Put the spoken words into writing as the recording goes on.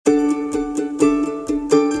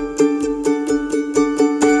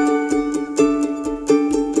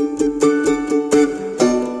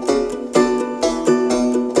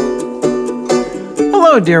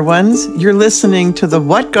dear ones. You're listening to the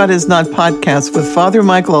What God Is Not podcast with Father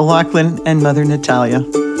Michael O'Loughlin and Mother Natalia.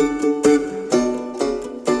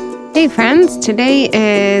 Hey friends, today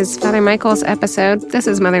is Father Michael's episode. This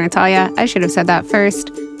is Mother Natalia. I should have said that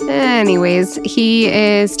first. Anyways, he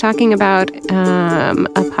is talking about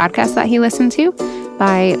a podcast that he listened to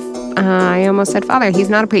by, I almost said father, he's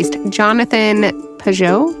not a priest, Jonathan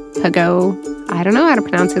Pageau. I don't know how to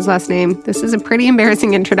pronounce his last name. This is a pretty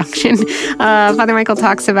embarrassing introduction. Father Michael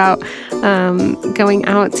talks about going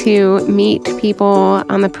out to meet people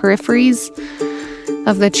on the peripheries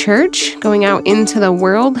of the church, going out into the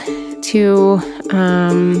world to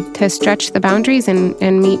stretch the boundaries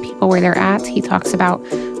and meet people where they're at. He talks about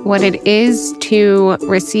what it is to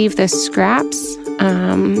receive the scraps,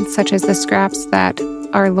 such as the scraps that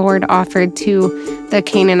our Lord offered to the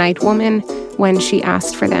Canaanite woman when she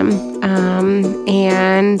asked for them,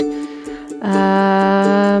 and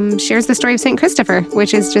shares the story of St. Christopher,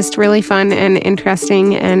 which is just really fun and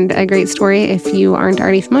interesting and a great story if you aren't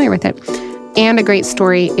already familiar with it, and a great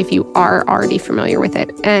story if you are already familiar with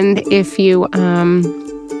it. And if you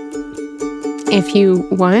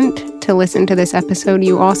want to listen to this episode,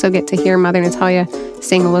 you also get to hear Mother Natalia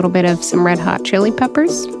sing a little bit of some Red Hot Chili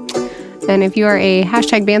Peppers. And if you are a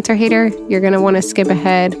hashtag banter hater, you're going to want to skip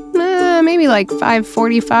ahead maybe like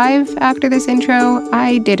 5:45 after this intro.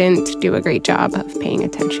 I didn't do a great job of paying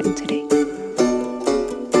attention today.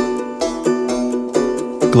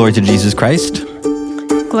 Glory to Jesus Christ.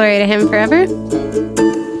 Glory to him forever.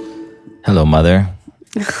 Hello, Mother.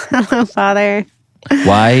 Hello, Father.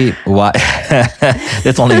 Why?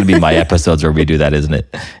 It's only going to be my episodes where we do that, isn't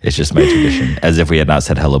it? It's just my tradition, as if we had not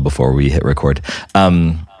said hello before we hit record.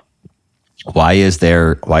 Why is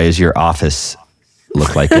your office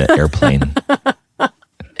look like an airplane?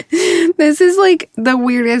 This is like the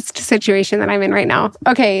weirdest situation that I'm in right now.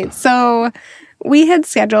 Okay, so we had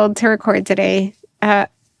scheduled to record today at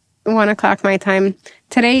 1:00 my time.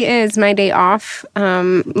 Today is my day off.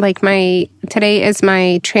 Today is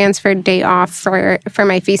my transferred day off for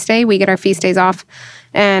my feast day. We get our feast days off,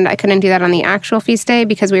 and I couldn't do that on the actual feast day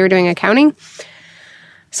because we were doing accounting.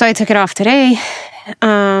 So I took it off today,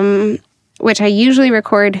 which I usually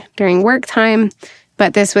record during work time,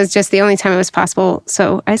 but this was just the only time it was possible,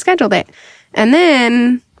 so I scheduled it. And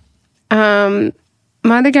then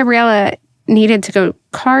Mother Gabriella needed to go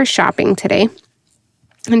car shopping today,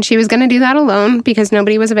 and she was going to do that alone because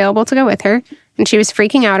nobody was available to go with her, and she was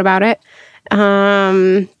freaking out about it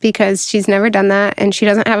because she's never done that, and she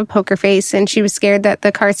doesn't have a poker face, and she was scared that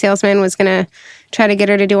the car salesman was going to try to get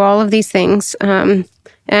her to do all of these things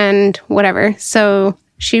and whatever. So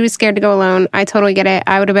she was scared to go alone. I totally get it.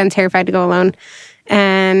 I would have been terrified to go alone.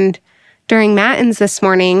 And during Matins this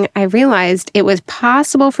morning, I realized it was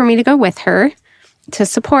possible for me to go with her, to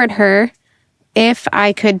support her, if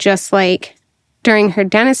I could just during her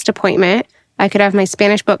dentist appointment, I could have my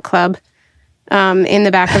Spanish book club in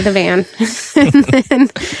the back of the van,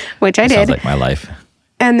 which I did. Sounds like my life.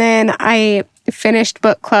 And then I finished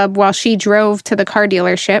book club while she drove to the car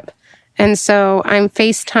dealership. And so I'm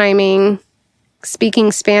FaceTiming,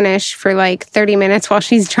 speaking Spanish for 30 minutes while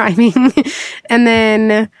she's driving. And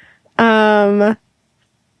then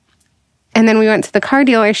we went to the car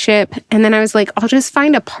dealership, and then I was like, I'll just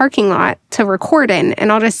find a parking lot to record in,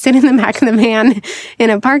 and I'll just sit in the back of the van in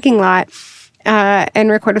a parking lot and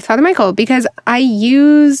record with Father Michael, because I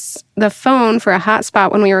use the phone for a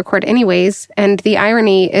hotspot when we record anyways. And the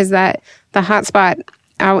irony is that the hotspot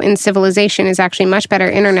out in civilization is actually much better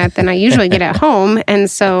internet than I usually get at home. And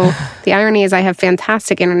so the irony is I have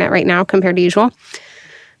fantastic internet right now compared to usual.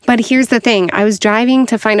 But here's the thing. I was driving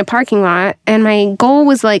to find a parking lot, and my goal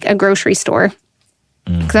was a grocery store.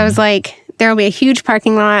 Because I was like, there'll be a huge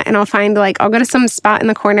parking lot, and I'll find I'll go to some spot in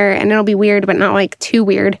the corner, and it'll be weird, but not too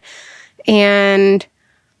weird. But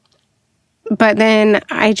then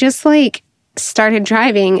I just started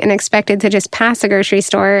driving and expected to just pass a grocery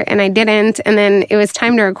store, and I didn't. And then it was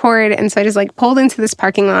time to record, and so I just pulled into this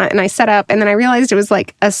parking lot, and I set up, and then I realized it was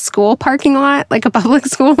a school parking lot, a public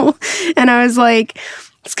school. And I was like,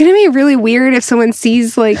 it's gonna be really weird if someone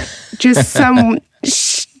sees just some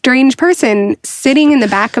strange person sitting in the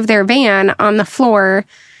back of their van on the floor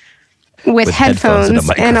with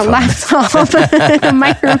headphones and a laptop and a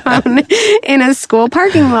microphone in a school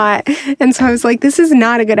parking lot. And so I was like, this is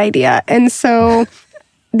not a good idea. And so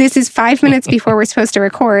this is 5 minutes before we're supposed to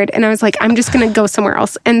record. And I was like, I'm just going to go somewhere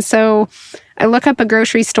else. And so I look up a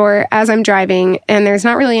grocery store as I'm driving, and there's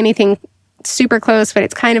not really anything super close, but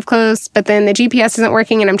it's kind of close. But then the GPS isn't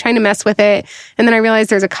working, and I'm trying to mess with it. And then I realized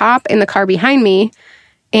there's a cop in the car behind me.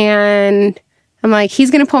 And I'm like, he's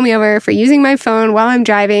going to pull me over for using my phone while I'm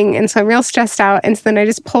driving. And so I'm real stressed out. And so then I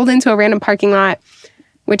just pulled into a random parking lot,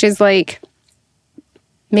 which is like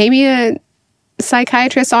maybe a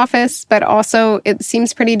psychiatrist's office, but also it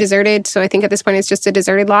seems pretty deserted. So I think at this point it's just a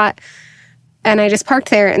deserted lot. And I just parked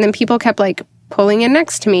there. And then people kept like pulling in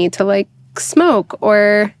next to me to like smoke,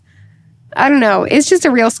 or I don't know. It's just a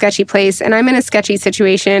real sketchy place. And I'm in a sketchy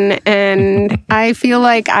situation. And I feel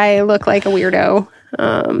like I look like a weirdo.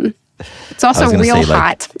 It's also real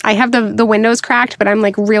hot. I have the windows cracked, but I'm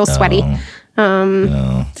like real sweaty.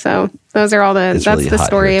 So those are all that's really the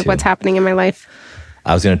story of what's happening in my life.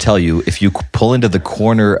 I was going to tell you, if you pull into the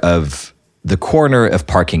corner of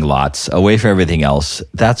parking lots away from everything else,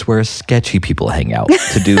 that's where sketchy people hang out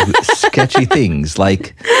to do sketchy things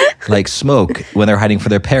like smoke when they're hiding from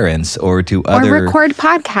their parents, or record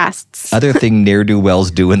podcasts. Other thing ne'er-do-wells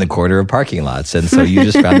do in the corner of parking lots. And so you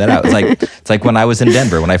just found that out. It's like when I was in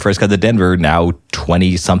Denver, when I first got to Denver now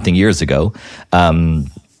 20-something years ago,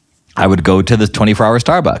 I would go to the 24-hour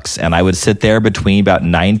Starbucks, and I would sit there between about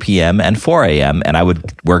 9 p.m. and 4 a.m., and I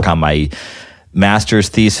would work on my master's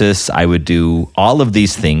thesis. I would do all of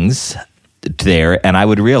these things there, and I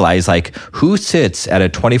would realize, like, who sits at a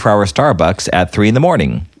 24-hour Starbucks at 3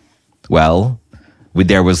 a.m? Well,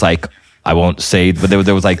 there was like, I won't say, but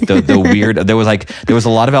there was like the weird, there was a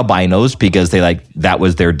lot of albinos because that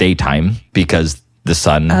was their daytime because the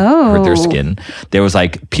sun hurt their skin. There was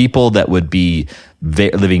like people that would be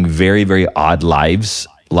living very, very odd lives,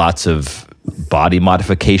 lots of body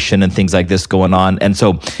modification and things like this going on. And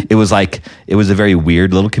so it was a very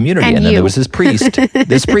weird little community. And then there was this priest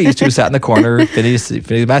who sat in the corner, finished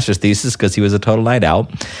his master's thesis because he was a total night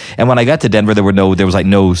out. And when I got to Denver, there was like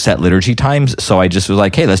no set liturgy times. So I just was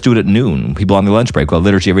like, hey, let's do it at noon. People on their lunch break. Well,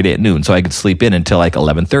 liturgy every day at noon. So I could sleep in until like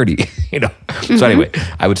 11:30, So anyway,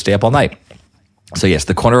 I would stay up all night. So yes,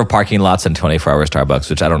 the corner of parking lots and 24-hour Starbucks,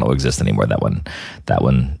 which I don't know exists anymore. That one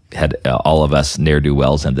had all of us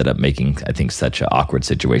ne'er-do-wells ended up making, I think, such an awkward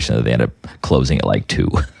situation that they ended up closing at like 2.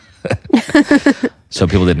 So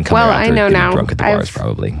people didn't come there after getting drunk at the bars,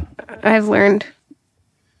 probably. I've learned.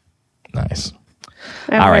 Nice.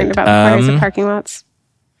 I've learned about the corners of parking lots.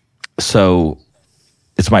 So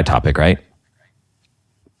it's my topic, right?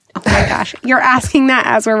 Oh my gosh. You're asking that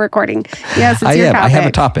as we're recording. Yes, it's your topic. I have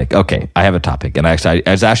a topic. Okay. I have a topic. And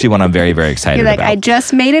it's actually one I'm very, very excited about. You're like, about. I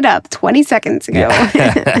just made it up 20 seconds ago.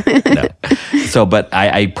 Yeah. No. So, but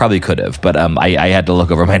I probably could have. But I had to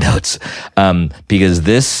look over my notes because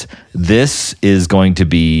this is going to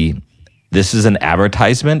be, this is an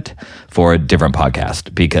advertisement for a different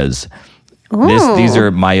podcast because these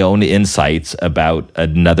are my own insights about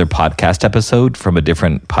another podcast episode from a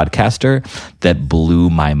different podcaster that blew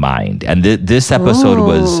my mind. And this episode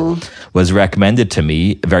was recommended to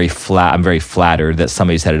me. I'm very flattered that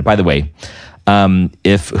somebody said it. By the way,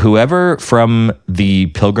 if whoever from the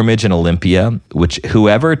pilgrimage in Olympia,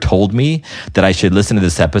 whoever told me that I should listen to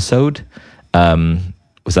this episode,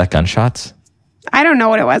 was that gunshots? I don't know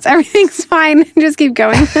what it was. Everything's fine. Just keep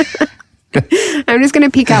going. I'm just going to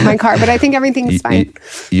peek out my car, but I think everything's fine.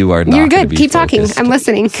 You are not. You're good. Keep talking. I'm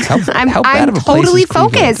listening. I'm totally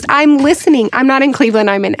focused. I'm listening. I'm not in Cleveland.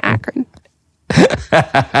 I'm in Akron.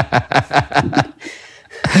 I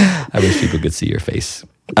wish people could see your face.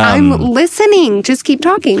 I'm listening. Just keep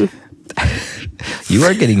talking. You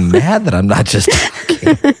are getting mad that I'm not just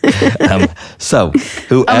talking. So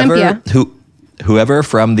whoever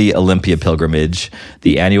from the Olympia pilgrimage,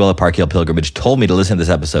 the annual Eparchial pilgrimage, told me to listen to this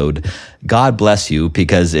episode, God bless you,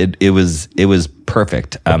 because it was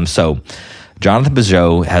perfect. So Jonathan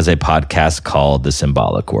Pageau has a podcast called The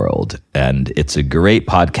Symbolic World, and it's a great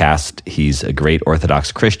podcast. He's a great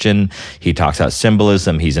Orthodox Christian. He talks about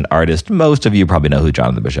symbolism. He's an artist. Most of you probably know who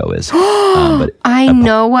Jonathan Pageau is. But I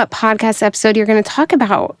know what podcast episode you're going to talk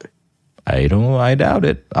about. I doubt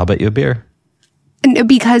it. I'll bet you a beer.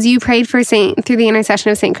 Because you prayed for through the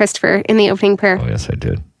intercession of St. Christopher in the opening prayer. Oh, yes, I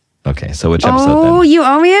did. Okay, so which episode then? Oh, you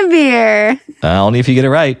owe me a beer. Only if you get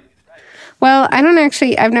it right. Well, I don't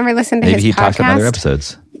actually, I've never listened to his podcast. Maybe he talks about other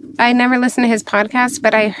episodes. I never listened to his podcast,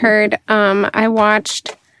 but I heard, I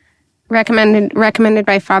watched, recommended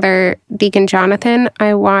by Father Deacon Jonathan,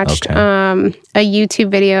 I watched a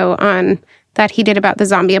YouTube video that he did about the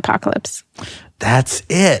zombie apocalypse. That's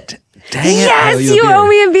it. Dang it. Yes, you owe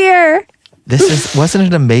me a beer. Wasn't it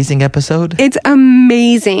an amazing episode? It's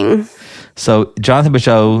amazing. So Jonathan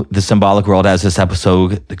Pageau, The Symbolic World, has this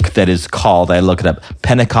episode that is called, I look it up,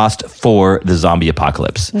 Pentecost for the Zombie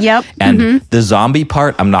Apocalypse. Yep. And the zombie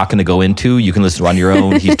part, I'm not going to go into. You can listen to it on your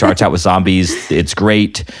own. He starts out with zombies. It's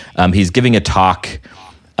great. He's giving a talk.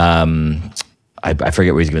 I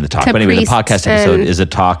forget where he's giving the talk. To But anyway, the priests podcast episode and- is a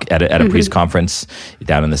talk at a priest conference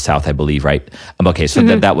down in the South, I believe, right? Okay, so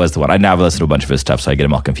that was the one. I now have listened to a bunch of his stuff, so I get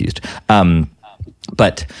him all confused.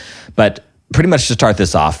 But pretty much to start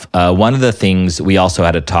this off, one of the things we also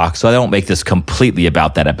had a talk, so I don't make this completely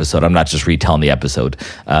about that episode. I'm not just retelling the episode.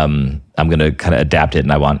 I'm going to kind of adapt it,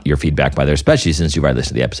 and I want your feedback by there, especially since you've already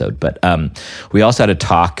listened to the episode. But we also had a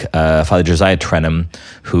talk, Father Josiah Trenum,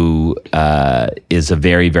 who is a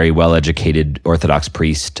very, very well-educated Orthodox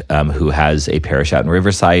priest who has a parish out in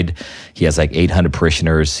Riverside. He has like 800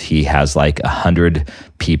 parishioners. He has like 100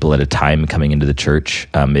 people at a time coming into the church.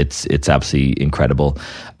 It's absolutely incredible.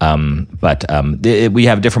 But we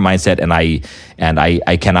have a different mindset, and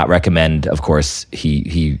I cannot recommend. Of course,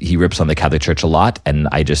 he rips on the Catholic Church a lot, and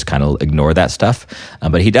I just kind of ignore that stuff.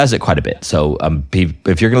 But he does it quite a bit. So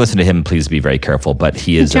if you're going to listen to him, please be very careful. But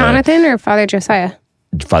he is Jonathan or Father Josiah?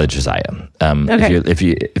 Father Josiah. Okay.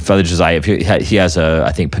 If Father Josiah, he has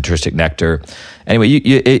I think patristic nectar. Anyway,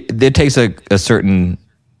 it takes a certain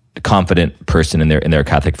confident person in their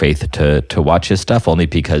Catholic faith to watch his stuff, only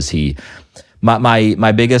because he.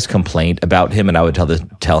 My biggest complaint about him, and I would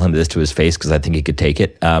tell him this to his face because I think he could take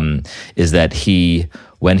it, is that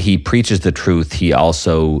when he preaches the truth, he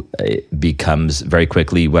also becomes very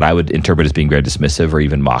quickly what I would interpret as being very dismissive or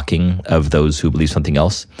even mocking of those who believe something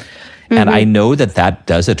else. Mm-hmm. And I know that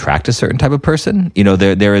does attract a certain type of person. You know,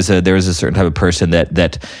 there is a certain type of person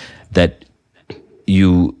that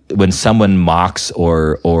when someone mocks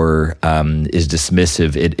or is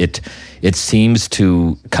dismissive, it seems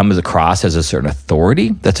to come across as a certain authority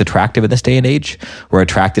that's attractive in this day and age. We're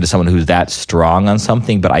attracted to someone who's that strong on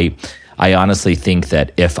something, but I honestly think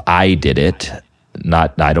that if I did it, I'm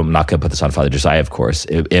not going to put this on Father Josiah, of course.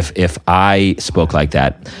 If I spoke like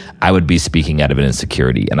that, I would be speaking out of an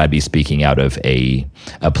insecurity, and I'd be speaking out of a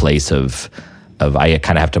place of I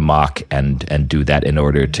kind of have to mock and do that in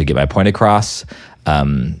order to get my point across.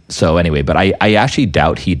 So anyway, but I actually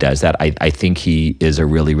doubt he does that. I think he is a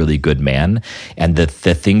really, really good man, and the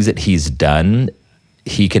things that he's done,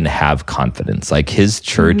 he can have confidence. Like his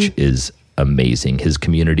church is amazing. His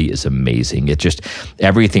community is amazing. It just,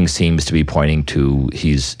 everything seems to be pointing to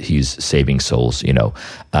he's saving souls, you know.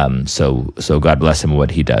 So God bless him and what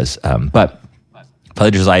he does. But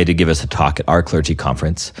Father Josiah did give us a talk at our clergy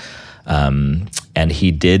conference. And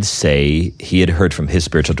he did say he had heard from his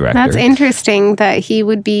spiritual director. That's interesting that he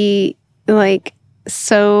would be like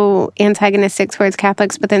so antagonistic towards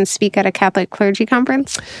Catholics, but then speak at a Catholic clergy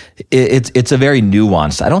conference. It's a very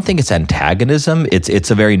nuanced. I don't think it's antagonism.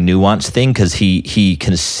 It's a very nuanced thing because he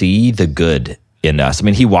can see the good in us. I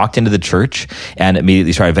mean, he walked into the church and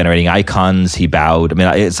immediately started venerating icons. He bowed. I mean,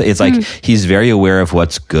 it's like he's very aware of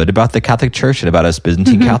what's good about the Catholic Church and about us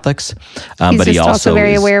Byzantine Catholics. But he also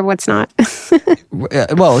very aware of what's not.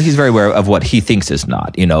 Well, he's very aware of what he thinks is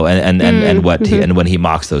not, you know, and what and when he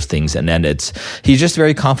mocks those things, and then he's just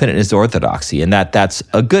very confident in his orthodoxy, and that's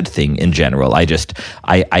a good thing in general. I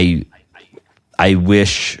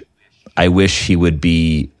wish he would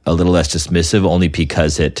be a little less dismissive, only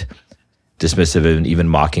because dismissive and even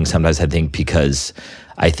mocking sometimes, I think, because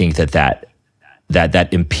I think that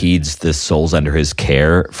impedes the souls under his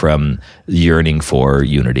care from yearning for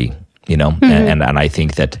unity, you know. And I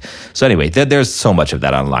think that, so anyway, there's so much of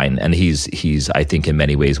that online, and he's I think in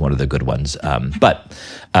many ways one of the good ones.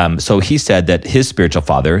 So he said that his spiritual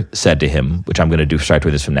father said to him, which I'm going to start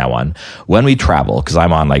with this from now on, when we travel, because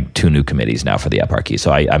I'm on like 2 new committees now for the eparchy,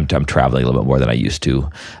 so I'm traveling a little bit more than I used to.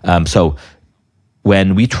 So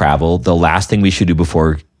when we travel, the last thing we should do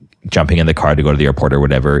before jumping in the car to go to the airport or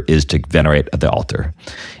whatever is to venerate the altar.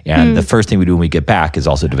 And the first thing we do when we get back is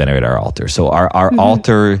also to venerate our altar. So our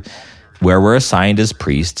altar, where we're assigned as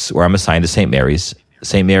priests, where I'm assigned to St. Mary's,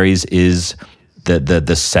 St. Mary's is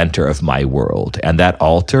the center of my world. And that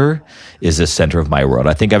altar is the center of my world.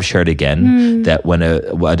 I think I've shared again that when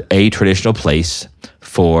a traditional place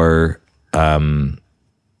for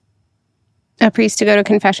a priest to go to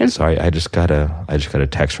confession. Sorry, I just got a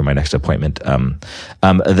text for my next appointment. A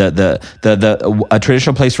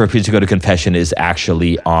traditional place for a priest to go to confession is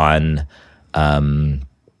actually on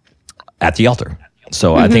at the altar.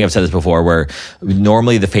 So I think I've said this before, where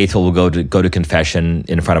normally the faithful will go to confession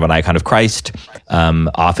in front of an icon of Christ.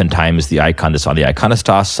 Oftentimes the icon is on the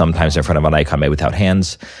iconostas, sometimes in front of an icon made without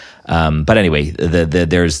hands. But anyway,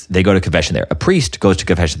 they go to confession there. A priest goes to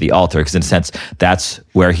confession at the altar because, in a sense, that's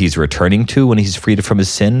where he's returning to when he's freed from his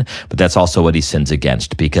sin. But that's also what he sins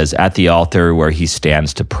against, because at the altar where he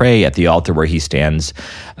stands to pray, at the altar where he stands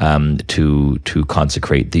to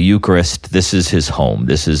consecrate the Eucharist, this is his home.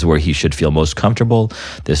 This is where he should feel most comfortable.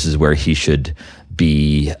 This is where he should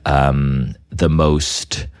be the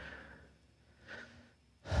most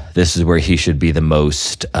This is where he should be the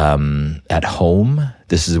most at home.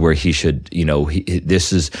 This is where he should,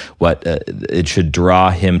 this is what it should draw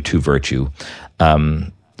him to virtue.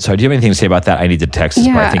 So do you have anything to say about that? I need to text this,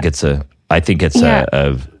 but I think it's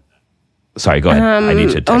a sorry, go ahead. I need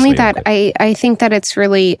to text only that I think that it's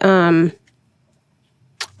really, I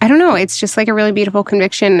don't know. It's just like a really beautiful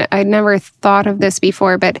conviction. I'd never thought of this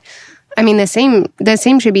before, but I mean, the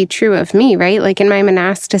same should be true of me, right? Like in my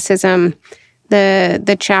monasticism,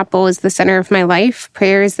 the chapel is the center of my life.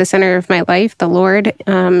 Prayer is the center of my life. The Lord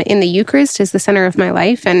in the Eucharist is the center of my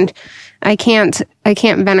life. And I can't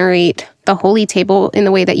venerate the holy table in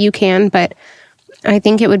the way that you can, but I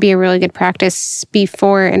think it would be a really good practice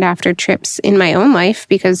before and after trips in my own life,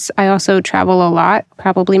 because I also travel a lot,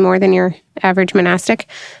 probably more than your average monastic.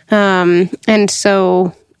 And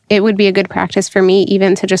so it would be a good practice for me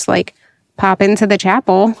even to just like pop into the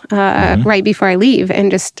chapel right before I leave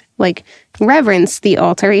and just like reverence the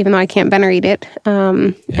altar, even though I can't venerate it.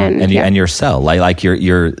 And your cell, like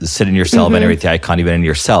you're sit in your cell, venerate the icon even in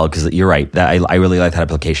your cell, because you're right. I really like that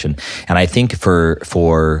application, and I think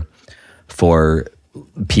for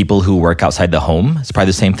people who work outside the home, it's probably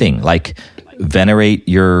the same thing. Like venerate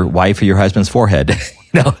your wife or your husband's forehead.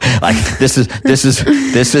 Like this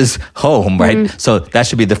is home, right? So that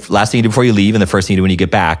should be the last thing you do before you leave, and the first thing you do when you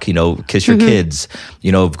get back. Kiss your kids.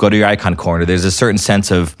 Go to your icon corner. There's a certain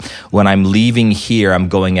sense of when I'm leaving here, I'm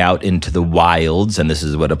going out into the wilds, and this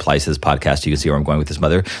is what applies to this podcast. You can see where I'm going with this,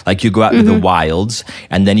 Mother. Like you go out into the wilds,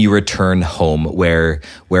 and then you return home, where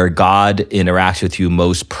God interacts with you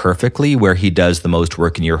most perfectly, where He does the most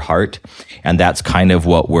work in your heart, and that's kind of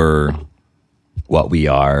what we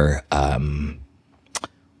are.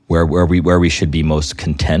 Where we should be most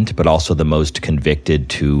content, but also the most convicted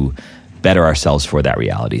to better ourselves for that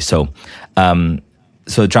reality. So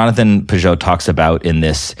Jonathan Pageau talks about in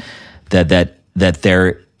this that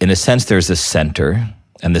there, in a sense, there's a center,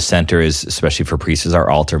 and the center is, especially for priests, is our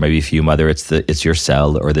altar. Maybe for you, Mother, it's your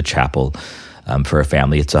cell or the chapel. For a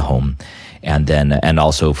family, it's a home. And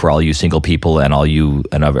also for all you single people and all you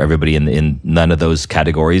and everybody in none of those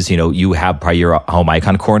categories, you have probably your home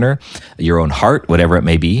icon corner, your own heart, whatever it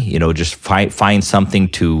may be. Just find something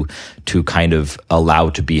to kind of allow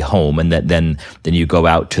to be home, and then you go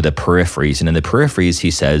out to the peripheries. And in the peripheries, he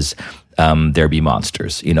says, there be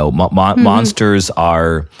monsters. Monsters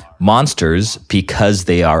are monsters because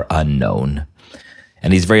they are unknown.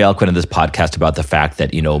 And he's very eloquent in this podcast about the fact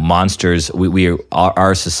that, monsters,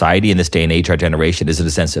 our society in this day and age, our generation is in a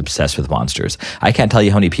sense obsessed with monsters. I can't tell you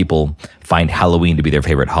how many people find Halloween to be their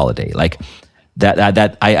favorite holiday. Like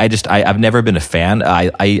I've never been a fan.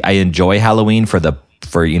 I enjoy Halloween for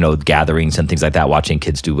gatherings and things like that, watching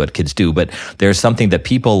kids do what kids do. But there's something that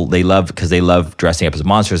people, they love because they love dressing up as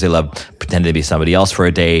monsters. They love pretending to be somebody else for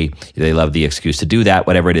a day. They love the excuse to do that,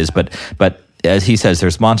 whatever it is. But as he says,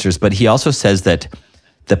 there's monsters. But he also says that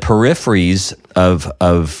the peripheries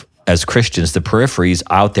of as Christians, the peripheries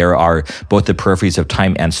out there are both the peripheries of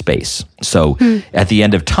time and space. So at the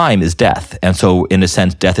end of time is death. And so in a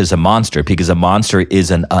sense, death is a monster because a monster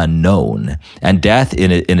is an unknown. And death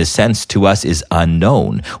in a sense to us is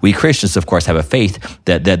unknown. We Christians, of course, have a faith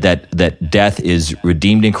that death is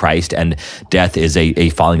redeemed in Christ and death is a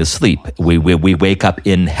falling asleep. We wake up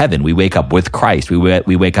in heaven. We wake up with Christ. We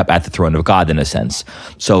wake up at the throne of God in a sense.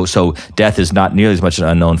 So death is not nearly as much an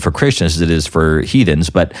unknown for Christians as it is for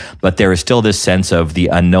heathens, but there is still this sense of the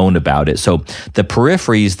unknown about it. So the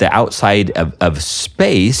peripheries, the outside of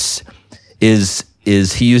space is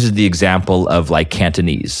he uses the example of like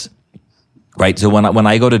Cantonese, right? So when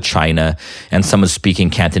I go to China and someone's speaking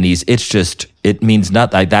Cantonese, it means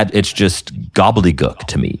nothing like that. It's just gobbledygook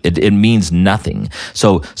to me. It means nothing.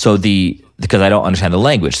 Because I don't understand the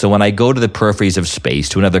language. So when I go to the peripheries of space,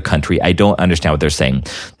 to another country, I don't understand what they're saying.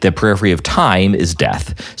 The periphery of time is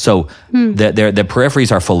death. So the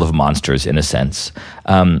peripheries are full of monsters in a sense.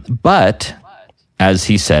 But as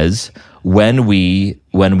he says, when the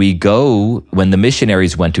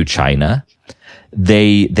missionaries went to China,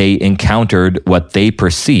 they encountered what they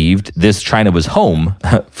perceived. This China was home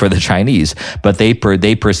for the Chinese, but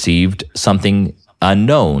they perceived something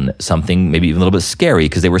unknown, something maybe even a little bit scary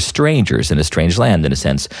because they were strangers in a strange land in a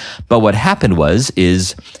sense. But what happened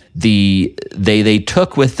is they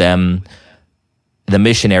took with them the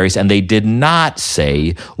missionaries, and they did not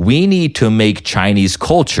say, we need to make Chinese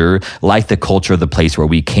culture like the culture of the place where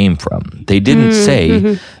we came from. They didn't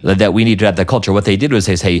say that we need to have that culture. What they did was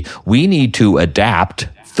they say, we need to adapt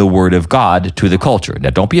the word of God to the culture. Now,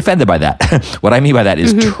 don't be offended by that. What I mean by that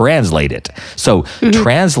is translate it. So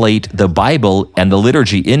translate the Bible and the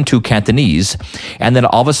liturgy into Cantonese, and then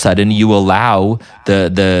all of a sudden you allow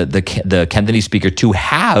the Cantonese speaker to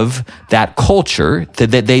have that culture.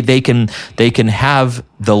 That they can have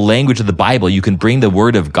the language of the Bible. You can bring the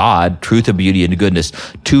word of God, truth and beauty and goodness,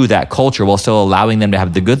 to that culture while still allowing them to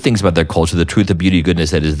have the good things about their culture, the truth, the beauty, and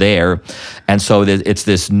goodness that is there. And so it's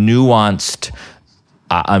this nuanced,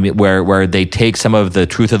 where they take some of the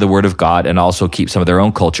truth of the word of God and also keep some of their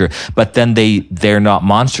own culture, but then they're not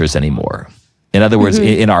monsters anymore. In other words,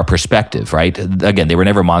 in our perspective, right? Again, they were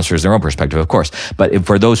never monsters in their own perspective, of course. But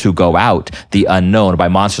for those who go out, the unknown, by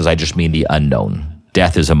monsters, I just mean the unknown.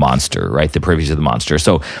 Death is a monster, right? The previous of the monster.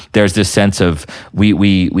 So there's this sense of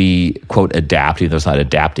we quote adapt, even though it's not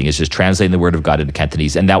adapting, it's just translating the word of God into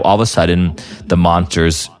Cantonese. And now all of a sudden, the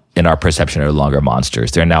monsters in our perception are no longer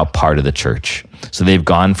monsters. They're now part of the church. So they've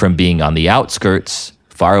gone from being on the outskirts,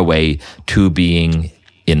 far away, to being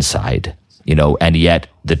inside, and yet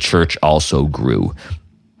the church also grew.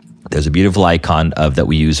 There's a beautiful icon that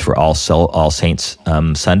we use for All Saints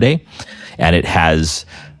Sunday, and it has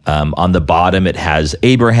on the bottom, it has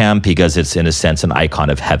Abraham because it's, in a sense, an icon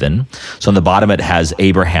of heaven. So on the bottom, it has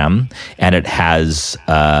Abraham, and it has,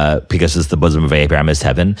 because it's the bosom of Abraham is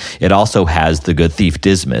heaven, it also has the good thief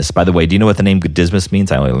Dismas. By the way, do you know what the name Dismas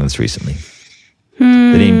means? I only learned this recently.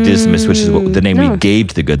 The name Dismas, which is the name we gave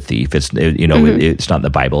to the good thief. It's, it's not in the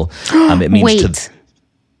Bible. It means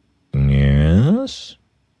Yes?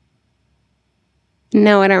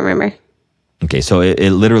 No, I don't remember. Okay, so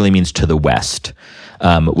it literally means to the west.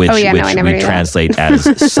 Which we translate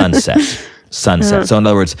as sunset. Sunset. So in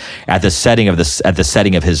other words, at the setting of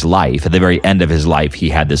his life, at the very end of his life, he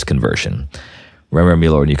had this conversion. Remember me,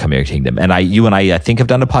 Lord, when you come into your kingdom. And you and I think have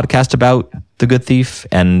done a podcast about the good thief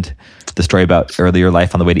and the story about earlier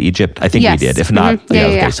life on the way to Egypt. I think we did. If not,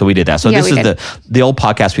 okay. So we did that. So this is the old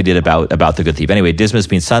podcast we did about the good thief. Anyway,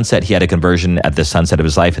 Dismas means sunset. He had a conversion at the sunset of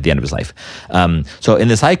his life, at the end of his life. So in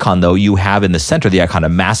this icon, though, you have in the center of the icon a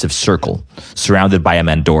massive circle surrounded by a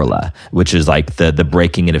mandorla, which is like the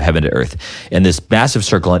breaking in of heaven to earth. In this massive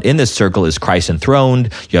circle, and in this circle is Christ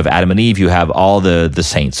enthroned. You have Adam and Eve. You have all the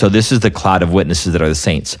saints. So this is the cloud of witnesses that are the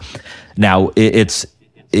saints. Now,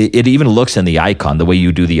 it even looks in the icon, the way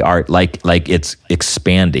you do the art, like it's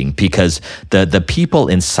expanding, because the people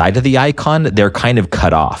inside of the icon, they're kind of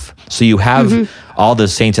cut off. So you have all the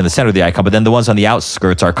saints in the center of the icon, but then the ones on the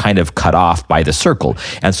outskirts are kind of cut off by the circle.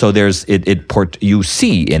 And so you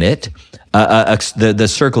see in it, the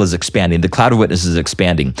circle is expanding, the cloud of witnesses is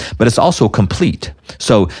expanding, but it's also complete.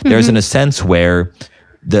 So there's in a sense where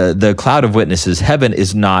the cloud of witnesses, heaven,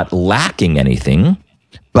 is not lacking anything,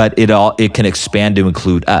 but it can expand to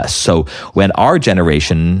include us. So when our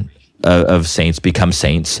generation of saints become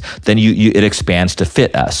saints, then it expands to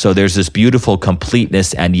fit us. So there's this beautiful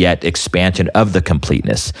completeness and yet expansion of the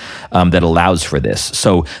completeness that allows for this.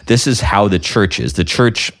 So this is how the church is. The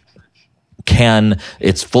church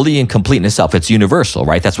it's fully incomplete in itself. It's universal,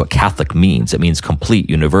 right? That's what Catholic means. It means complete,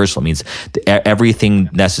 universal. It means everything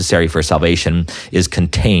necessary for salvation is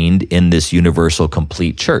contained in this universal,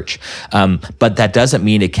 complete church. But that doesn't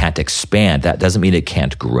mean it can't expand. That doesn't mean it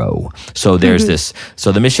can't grow. So there's this.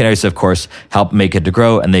 So the missionaries, of course, help make it to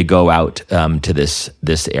grow, and they go out to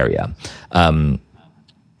this area.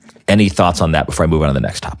 Any thoughts on that before I move on to the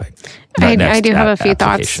next topic? I do have a few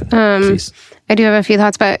thoughts. Please. I do have a few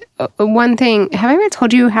thoughts, but one thing, have I ever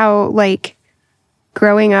told you how,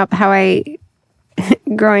 growing up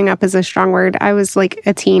is a strong word. I was like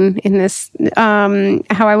a teen in this, how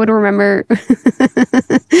I would remember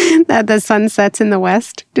that the sun sets in the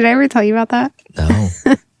west. Did I ever tell you about that? No.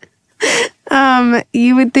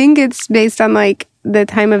 You would think it's based on the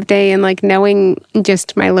time of day and knowing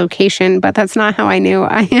just my location, but that's not how I knew.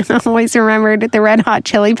 I always remembered the Red Hot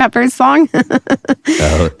Chili Peppers song.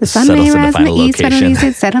 The sun may rise in the east, but at least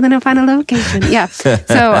it's settled in a final location. Yeah.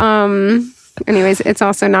 So, anyways, it's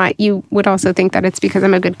also not, you would also think that it's because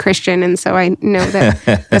I'm a good Christian, and so I know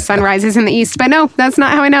that the sun rises in the east, but no, that's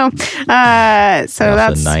not how I know. So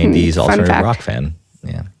that's a 90s alternative fact. Rock fan.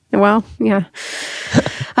 Yeah. Well, yeah.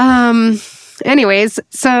 Anyways,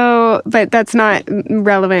 but that's not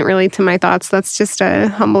relevant really to my thoughts. That's just a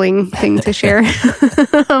humbling thing to share.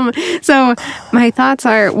 So my thoughts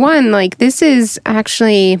are, one, this is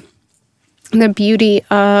actually the beauty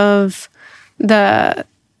of this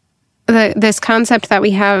concept that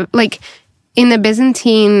we have, in the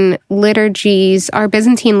Byzantine liturgies. Our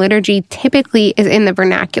Byzantine liturgy typically is in the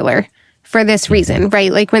vernacular for this reason,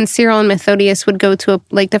 right? When Cyril and Methodius would go to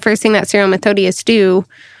the first thing that Cyril and Methodius did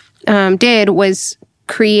was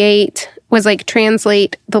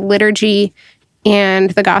translate the liturgy and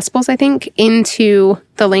the Gospels, I think, into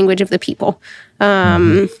the language of the people.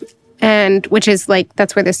 And which is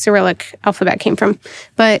that's where the Cyrillic alphabet came from.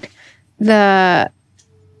 But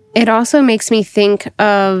it also makes me think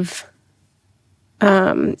of,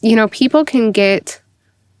 people can get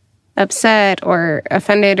upset or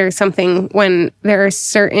offended or something when there are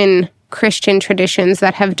certain Christian traditions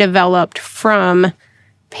that have developed from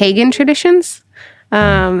pagan traditions.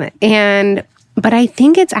 But I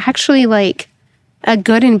think it's actually a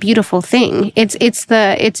good and beautiful thing.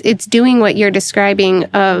 It's doing what you're describing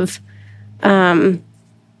of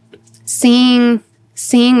seeing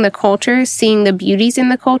the culture, seeing the beauties in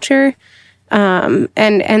the culture,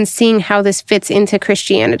 and seeing how this fits into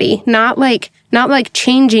Christianity. Not like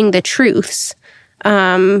changing the truths,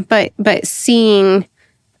 but seeing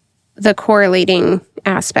the correlating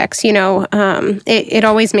aspects. It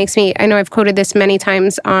always makes me, I know I've quoted this many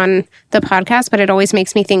times on the podcast, but it always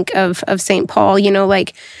makes me think of St. Paul.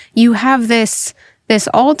 You have this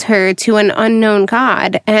altar to an unknown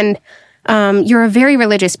God, and you're a very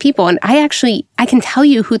religious people, and I can tell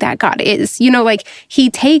you who that God is. He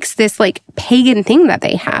takes this pagan thing that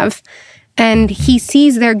they have, and he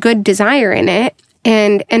sees their good desire in it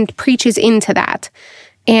and preaches into that.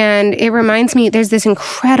 And it reminds me, there's this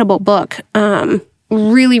incredible book,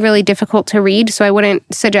 really, really difficult to read, so I wouldn't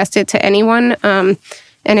suggest it to anyone.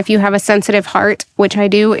 And if you have a sensitive heart, which I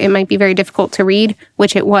do, it might be very difficult to read,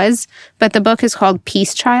 which it was. But the book is called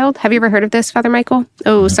Peace Child. Have you ever heard of this, Father Michael?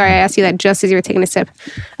 Oh, sorry, I asked you that just as you were taking a sip.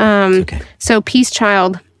 Okay. So Peace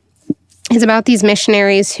Child is about these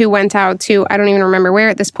missionaries who went out to, I don't even remember where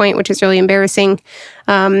at this point, which is really embarrassing.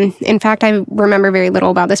 In fact, I remember very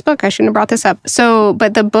little about this book. I shouldn't have brought this up.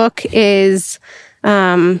 But the book is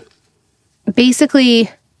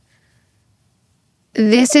basically,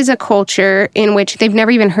 this is a culture in which they've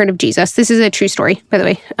never even heard of Jesus. This is a true story, by the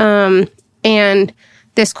way. And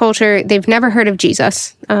this culture, they've never heard of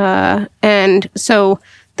Jesus. And so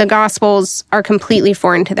the Gospels are completely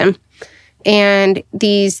foreign to them. And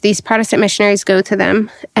these Protestant missionaries go to them,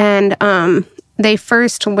 and they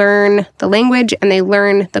first learn the language and they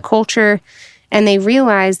learn the culture, and they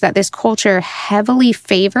realize that this culture heavily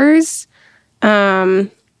favors and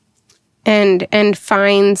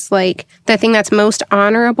finds the thing that's most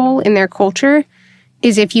honorable in their culture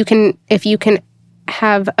is if you can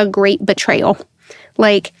have a great betrayal.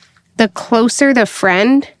 The closer the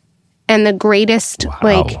friend and the greatest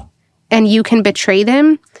and you can betray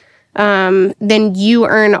them, then you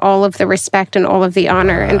earn all of the respect and all of the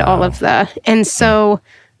honor and all of and so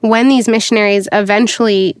when these missionaries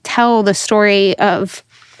eventually tell the story of,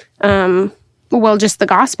 just the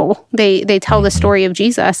gospel, they tell the story of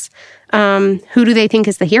Jesus, who do they think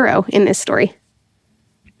is the hero in this story?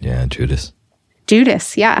 Yeah, Judas.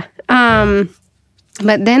 Judas, yeah. But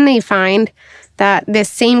then they find that this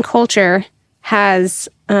same culture has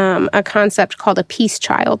a concept called a peace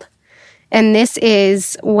child. And this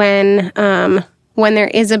is when there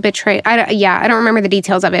is a betrayal. I don't remember the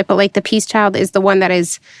details of it, but the peace child is the one that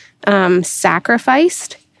is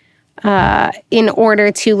sacrificed in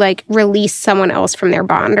order to release someone else from their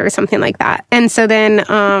bond or something like that. And so then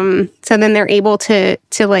they're able to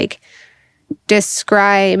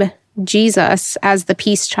describe Jesus as the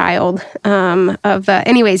peace child of the.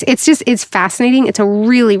 Anyways, it's fascinating. It's a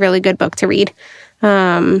really, really good book to read.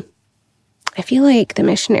 I feel like the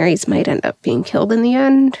missionaries might end up being killed in the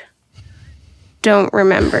end. Don't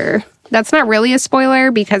remember. That's not really a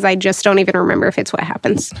spoiler because I just don't even remember if it's what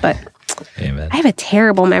happens. But Amen. I have a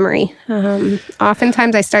terrible memory.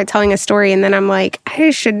 Oftentimes I start telling a story and then I'm like, I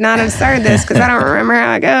should not have started this because I don't remember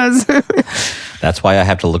how it goes. That's why I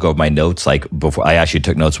have to look over my notes. Before, I actually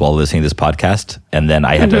took notes while listening to this podcast, and then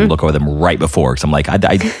I had to look over them right before because I'm like,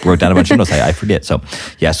 I wrote down a bunch of notes. I forget. So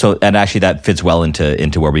yeah. So and actually that fits well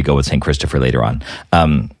into where we go with St. Christopher later on.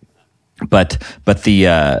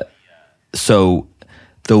 So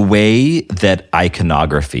the way that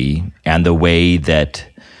iconography and the way that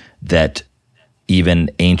even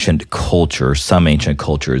some ancient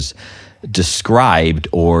cultures described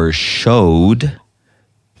or showed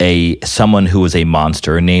someone who was a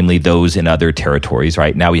monster, namely those in other territories,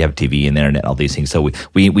 right? Now we have TV and the internet and all these things, so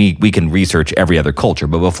we can research every other culture.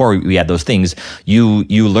 But before we had those things, you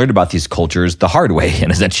learned about these cultures the hard way, in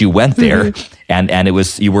a sense. You went there, and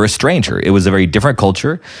you were a stranger. It was a very different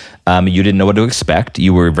culture. You didn't know what to expect.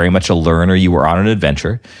 You were very much a learner. You were on an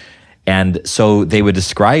adventure, and so they would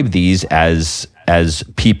describe these as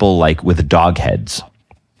people with dog heads.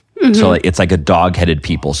 So it's like a dog-headed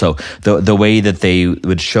people. So the way that they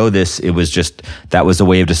would show this, it was just, that was a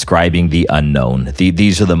way of describing the unknown.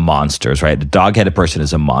 These are the monsters, right? The dog-headed person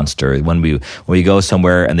is a monster. When we go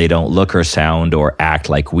somewhere and they don't look or sound or act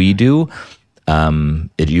like we do,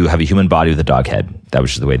 you have a human body with a dog head. That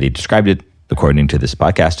was just the way they described it, according to this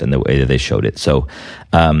podcast and the way that they showed it. So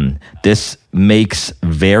this makes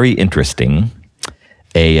very interesting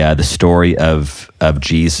the story of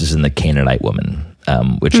Jesus and the Canaanite woman.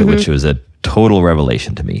 Which was a total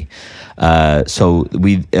revelation to me. So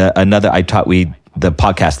the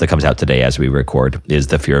podcast that comes out today as we record is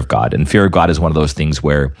the fear of God, and fear of God is one of those things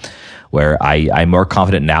where I'm more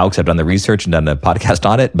confident now because I've done the research and done a podcast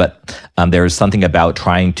on it. But there's something about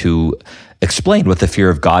trying to explain what the fear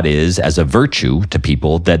of God is as a virtue to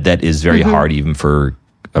people that is very hard, even for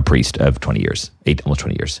a priest of almost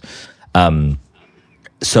 20 years.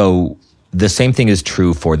 So the same thing is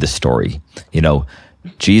true for the story.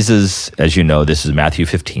 Jesus, as you know, this is Matthew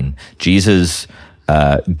 15. Jesus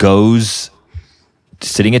goes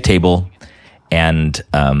sitting at table, and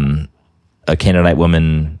a Canaanite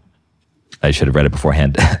woman, I should have read it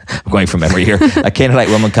beforehand. I'm going from memory here. A Canaanite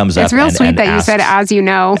woman comes up. It's real sweet that you said, as you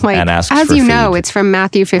know. Like, and asks as for you know, food. it's from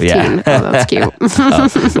Matthew 15. Yeah. Oh, that's cute.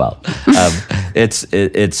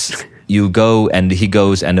 It's you go, and he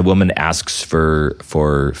goes, and the woman asks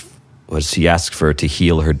she asks for to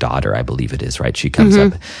heal her daughter, I believe it is, right? She comes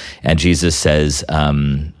up, and Jesus says,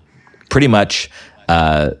 pretty much,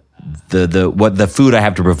 the food I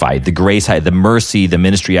have to provide, the grace, the mercy, the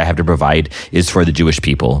ministry I have to provide is for the Jewish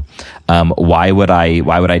people. Why would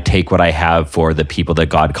I take what I have for the people that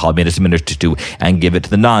God called me to minister to and give it to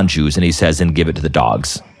the non-Jews? And he says, and give it to the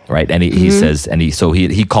dogs. Right. And he says, and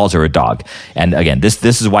he calls her a dog. And again, this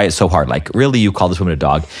is why it's so hard. Like, really, you call this woman a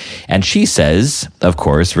dog? And she says, of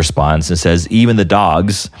course, responds and says, even the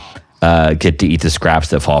dogs get to eat the scraps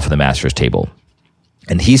that fall from the master's table.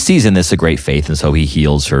 And he sees in this a great faith, and so he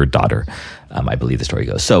heals her daughter. I believe the story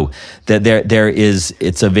goes. So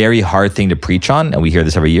it's a very hard thing to preach on, and we hear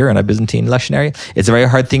this every year in a Byzantine lectionary. It's a very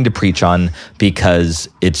hard thing to preach on because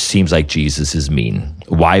it seems like Jesus is mean.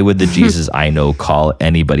 Why would the Jesus I know call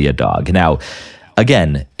anybody a dog? Now,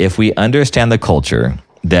 again, if we understand the culture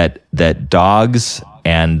that dogs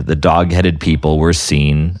and the dog-headed people were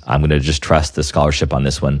seen, I'm going to just trust the scholarship on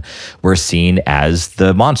this one, were seen as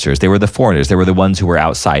the monsters. They were the foreigners. They were the ones who were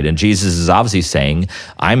outside. And Jesus is obviously saying,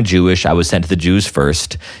 I'm Jewish. I was sent to the Jews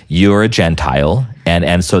first. You're a Gentile.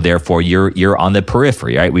 And so therefore you're on the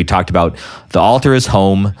periphery, right? We talked about the altar is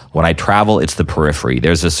home. When I travel, it's the periphery.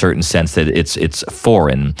 There's a certain sense that it's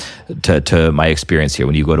foreign to my experience here.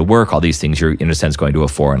 When you go to work, all these things, you're in a sense going to a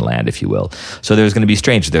foreign land, if you will. So there's going to be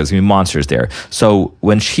strangers, there's going to be monsters there. So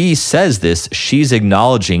when she says this, she's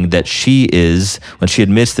acknowledging that when she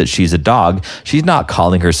admits that she's a dog, she's not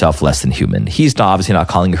calling herself less than human. He's obviously not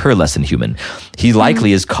calling her less than human. He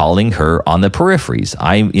likely is calling her on the peripheries.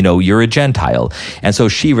 You're a Gentile. And so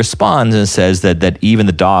she responds and says that even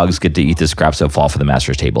the dogs get to eat the scraps that fall from the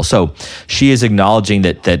master's table. So she is acknowledging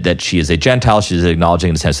that she is a Gentile. She's acknowledging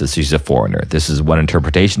in the sense that she's a foreigner. This is one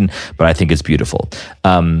interpretation, but I think it's beautiful.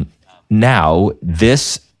 Now,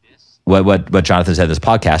 what Jonathan said in this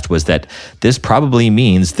podcast was that this probably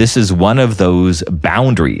means this is one of those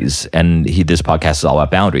boundaries, and this podcast is all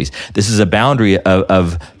about boundaries. This is a boundary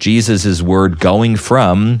of Jesus' word going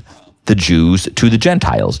from the Jews to the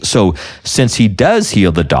Gentiles. So since he does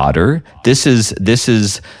heal the daughter, this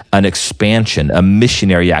is an expansion, a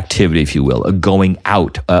missionary activity, if you will, a going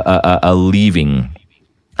out, a leaving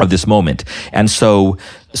of this moment. And so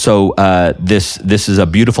this is a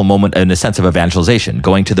beautiful moment in a sense of evangelization,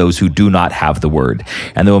 going to those who do not have the word.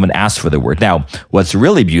 And the woman asks for the word. Now, what's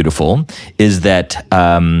really beautiful is that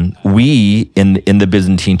we in the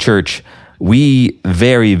Byzantine Church, we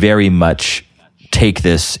very, very much take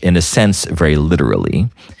this in a sense very literally,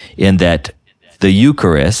 in that the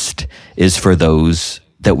Eucharist is for those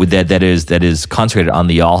that is consecrated on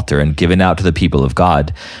the altar and given out to the people of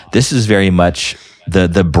God. This is very much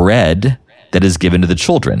the bread that is given to the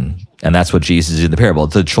children. And that's what Jesus is in the parable.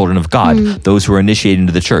 It's the children of God, those who are initiated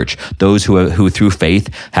into the church, those who through faith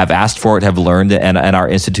have asked for it, have learned, and are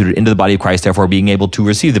instituted into the body of Christ, therefore being able to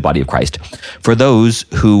receive the body of Christ. For those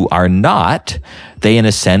who are not, they in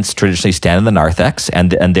a sense traditionally stand in the narthex,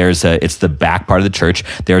 and it's the back part of the church.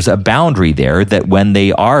 There's a boundary there that when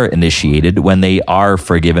they are initiated, when they are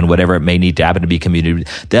forgiven, whatever it may need to happen to be communicated,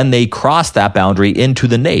 then they cross that boundary into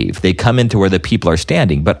the nave. They come into where the people are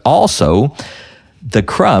standing. But also, the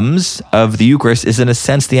crumbs of the Eucharist is in a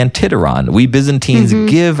sense the antiteron. We Byzantines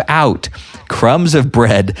give out crumbs of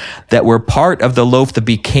bread that were part of the loaf that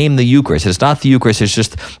became the Eucharist. It's not the Eucharist, it's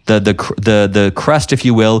just the crust, if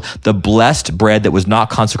you will, the blessed bread that was not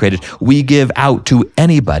consecrated. We give out to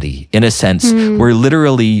anybody, in a sense. We're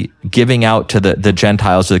literally giving out to the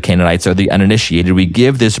Gentiles or the Canaanites or the uninitiated. We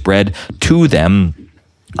give this bread to them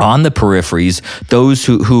on the peripheries, those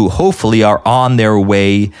who hopefully are on their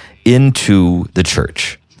way into the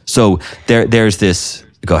church. So there's this.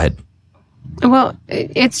 Go ahead. Well,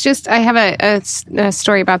 it's just I have a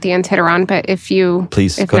story about the antiteron, but if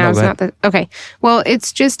now's not the okay. Well,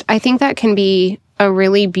 it's just I think that can be a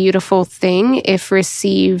really beautiful thing if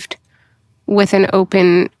received with an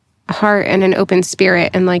open heart and an open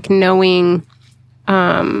spirit, and like knowing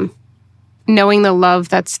the love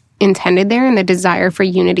that's intended there and the desire for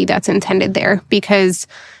unity that's intended there. Because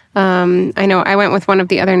I know I went with one of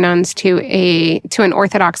the other nuns to an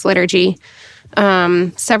Orthodox liturgy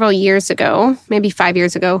several years ago, maybe 5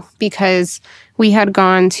 years ago, because we had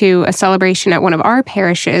gone to a celebration at one of our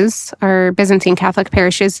parishes, our Byzantine Catholic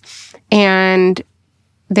parishes, and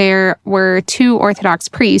there were 2 Orthodox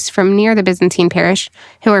priests from near the Byzantine parish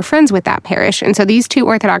who were friends with that parish. And so these 2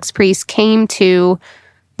 Orthodox priests came to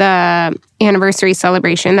the anniversary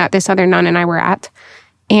celebration that this other nun and I were at.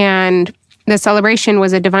 And the celebration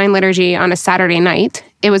was a divine liturgy on a Saturday night.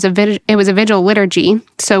 It was a vigil liturgy,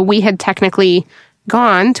 so we had technically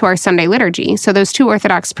gone to our Sunday liturgy. So those 2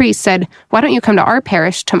 Orthodox priests said, "Why don't you come to our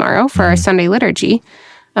parish tomorrow for our Sunday liturgy?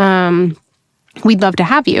 We'd love to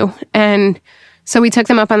have you." And so we took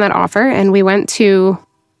them up on that offer, and we went to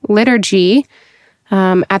liturgy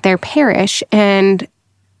at their parish. And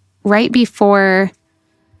right before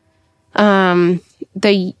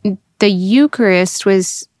the Eucharist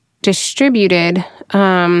was distributed,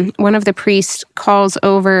 one of the priests calls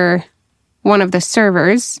over one of the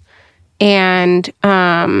servers and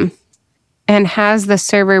has the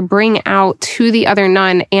server bring out to the other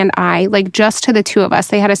nun and I, like just to the 2 of us.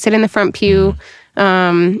 They had to sit in the front pew,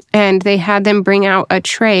 and they had them bring out a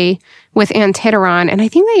tray with antiteron, and I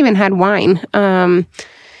think they even had wine. And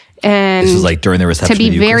this is like during the reception. To be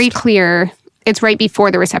of the very Eucharist? Clear, it's right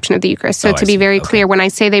before the reception of the Eucharist. So to be very clear, when I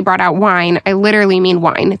say they brought out wine, I literally mean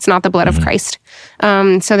wine. It's not the blood of Christ.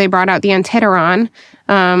 So they brought out the antiteron,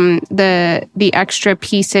 the extra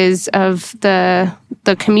pieces of the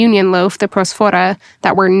communion loaf, the prosphora,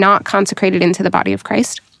 that were not consecrated into the body of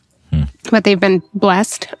Christ, but they've been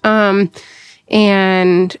blessed.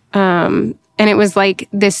 And it was like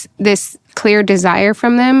this clear desire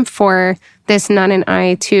from them for this nun and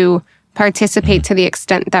I to participate to the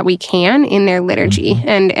extent that we can in their liturgy,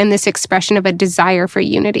 and this expression of a desire for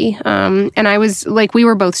unity. And I was like, we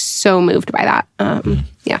were both so moved by that.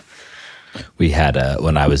 Yeah. We had,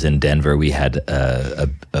 when I was in Denver, we had a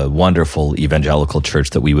wonderful evangelical church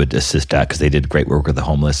that we would assist at because they did great work with the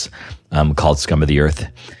homeless, called Scum of the Earth.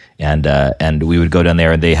 And we would go down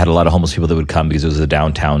there, and they had a lot of homeless people that would come because it was a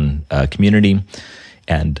downtown community.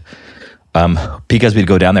 And because we'd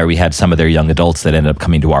go down there, we had some of their young adults that ended up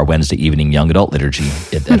coming to our Wednesday evening young adult liturgy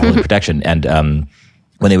at Holy Protection. And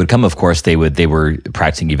when they would come, of course, they were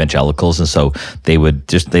practicing evangelicals, and so they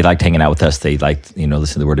liked hanging out with us. They liked, listening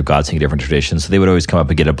to the Word of God, singing different traditions. So they would always come up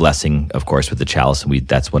and get a blessing, of course, with the chalice, and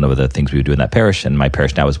that's one of the things we would do in that parish, and my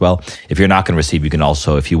parish now as well. If you're not going to receive, you can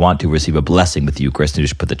also, if you want to, receive a blessing with the Eucharist, and you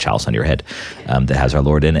just put the chalice on your head that has our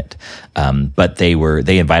Lord in it. But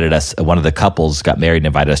they invited us. One of the couples got married and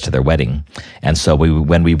invited us to their wedding, and so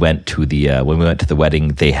when we went to the wedding,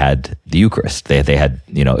 they had the Eucharist. They had,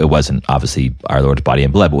 it wasn't obviously our Lord's body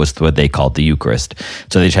and blood, but was what they called the Eucharist.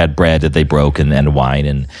 So they just had bread that they broke and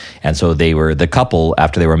wine, and so the couple,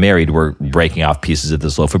 after they were married, were breaking off pieces of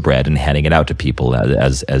this loaf of bread and handing it out to people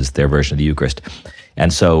as their version of the Eucharist.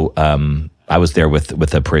 And so I was there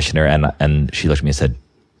with a parishioner, and she looked at me and said,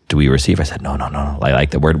 "Do we receive?" I said, No.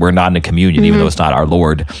 Like that we're not in a communion, even though it's not our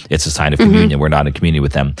Lord. It's a sign of communion. We're not in communion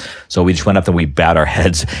with them. So we just went up and we bowed our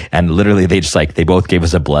heads, and literally they both gave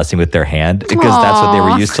us a blessing with their hand, because that's what they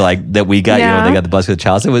were used to, like that we got. Yeah. They got the blessing with the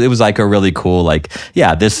chalice. It was like a really cool,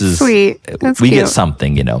 this is sweet. That's we cute. get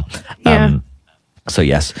something, Yeah. So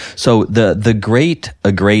yes. So a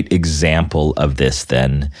great example of this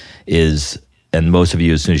then is. And most of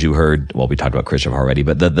you, as soon as you heard, we talked about Christopher already,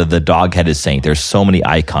 but the dog-headed saint. There's so many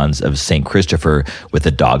icons of Saint Christopher with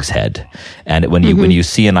a dog's head, and when you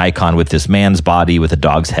see an icon with this man's body with a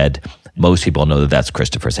dog's head, most people know that that's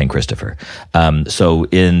Christopher, Saint Christopher. So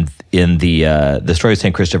in the story of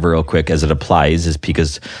Saint Christopher, real quick, as it applies, is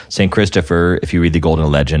because Saint Christopher, if you read the Golden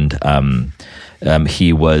Legend,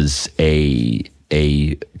 he was a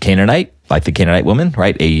Canaanite, like the Canaanite woman,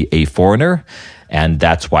 right? A foreigner. And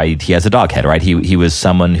that's why he has a dog head, right? He was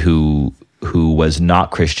someone who was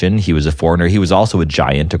not Christian. He was a foreigner. He was also a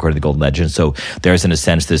giant, according to the Golden Legend. So there's, in a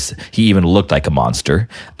sense, he even looked like a monster.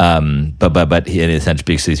 But in a sense,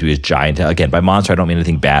 because he was giant. Again, by monster, I don't mean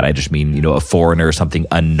anything bad. I just mean, a foreigner, something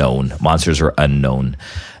unknown. Monsters are unknown,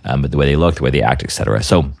 but the way they look, the way they act, etc.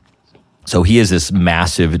 So he is this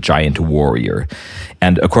massive giant warrior.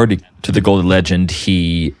 And according to the Golden Legend,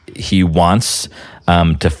 he wants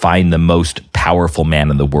to find the most powerful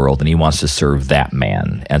man in the world, and he wants to serve that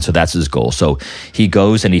man. And so that's his goal. So he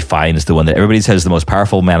goes and he finds the one that everybody says the most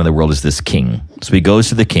powerful man in the world is this king. So he goes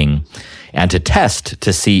to the king, and to test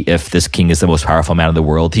to see if this king is the most powerful man in the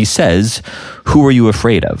world, he says, "Who are you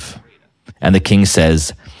afraid of?" And the king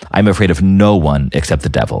says, "I'm afraid of no one except the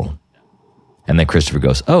devil." And then Christopher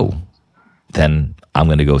goes, "Oh, then I'm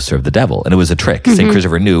going to go serve the devil." And it was a trick. St.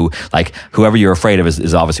 Christopher knew, like, whoever you're afraid of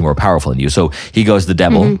is obviously more powerful than you. So he goes to the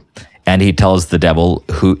devil, and he tells the devil,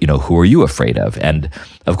 who are you afraid of? And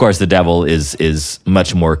of course, the devil is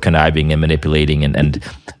much more conniving and manipulating. And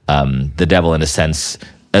the devil, in a sense,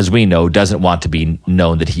 as we know, doesn't want to be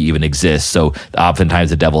known that he even exists. So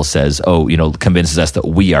oftentimes the devil says, convinces us that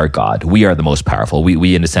we are God. We are the most powerful.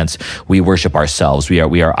 We in a sense, we worship ourselves. We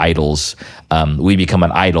are idols. We become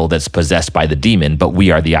an idol that's possessed by the demon, but we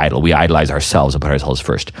are the idol. We idolize ourselves and put ourselves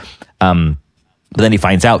first. But then he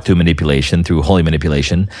finds out through manipulation, through holy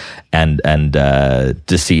manipulation and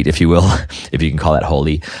deceit, if you will, if you can call that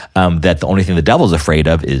holy, that the only thing the devil's afraid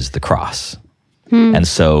of is the cross. And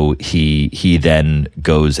so he then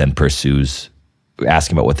goes and pursues,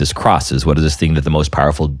 asking about what this cross is. What is this thing that the most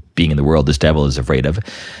powerful being in the world, this devil, is afraid of?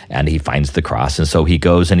 And he finds the cross. And so he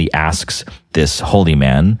goes and he asks this holy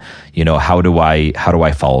man, how do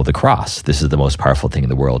I follow the cross? This is the most powerful thing in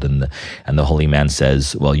the world. And the holy man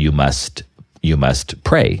says, well, you must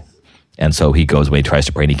pray. And so he goes away, he tries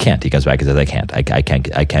to pray, and he can't. He comes back and says,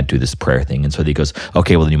 I can't do this prayer thing. And so he goes,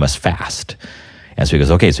 okay, well, then you must fast. And so he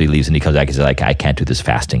goes, okay. So he leaves and he comes back and says, I can't do this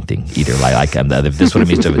fasting thing either. If this is what it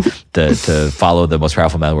means to follow the most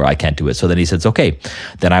powerful man where I can't do it. So then he says, okay,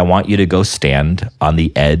 then I want you to go stand on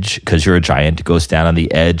the edge, because you're a giant, go stand on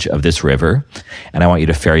the edge of this river, and I want you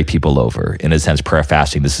to ferry people over. In a sense, prayer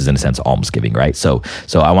fasting, this is in a sense almsgiving, right? So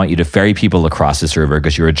I want you to ferry people across this river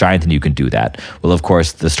because you're a giant and you can do that. Well, of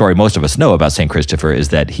course, the story most of us know about St. Christopher is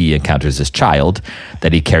that he encounters this child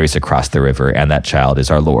that he carries across the river, and that child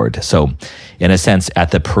is our Lord. So in a sense,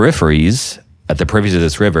 at the peripheries of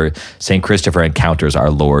this river, St. Christopher encounters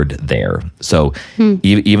our Lord there. So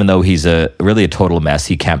even though he's really a total mess,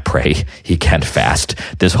 he can't pray, he can't fast,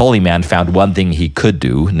 this holy man found one thing he could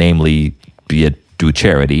do, namely do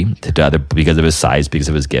charity to other, because of his size, because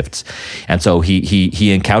of his gifts. And so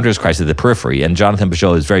he encounters Christ at the periphery. And Jonathan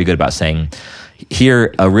Pageau is very good about saying,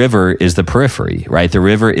 here, a river is the periphery, right? The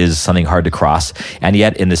river is something hard to cross. And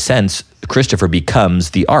yet, in a sense, Christopher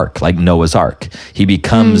becomes the ark, like Noah's ark. He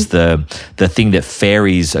becomes the thing that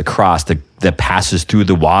ferries across, that passes through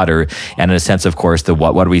the water. And in a sense, of course,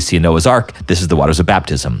 what do we see in Noah's ark? This is the waters of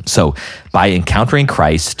baptism. So by encountering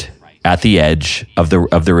Christ at the edge of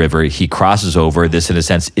the river, he crosses over. This, in a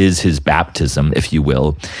sense, is his baptism, if you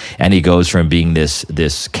will. And he goes from being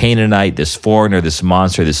this Canaanite, this foreigner, this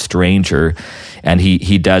monster, this stranger, and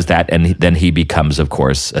he does that, and then he becomes, of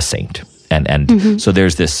course, a saint. And so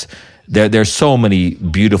there's this. There's so many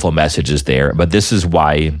beautiful messages there, but this is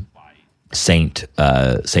why Saint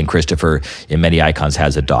Christopher in many icons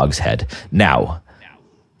has a dog's head. Now,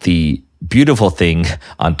 the beautiful thing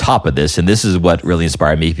on top of this, and this is what really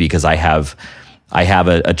inspired me, because I have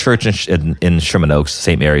a church in Sherman Oaks,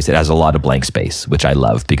 St. Mary's, that has a lot of blank space, which I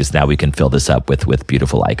love, because now we can fill this up with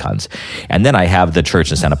beautiful icons. And then I have the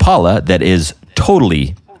church in Santa Paula that is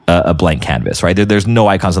totally a blank canvas, right? There's no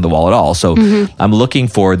icons on the wall at all. So I'm looking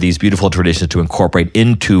for these beautiful traditions to incorporate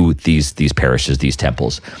into these parishes, these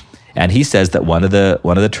temples. And he says that one of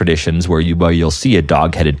the traditions where you'll see a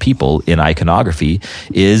dog-headed people in iconography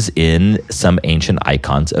is in some ancient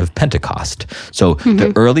icons of Pentecost. So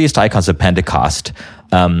the earliest icons of Pentecost,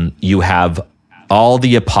 you have all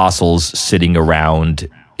the apostles sitting around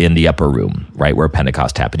in the upper room, right, where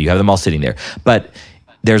Pentecost happened. You have them all sitting there. But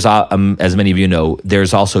there's, as many of you know,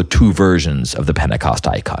 there's also two versions of the Pentecost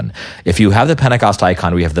icon. If you have the Pentecost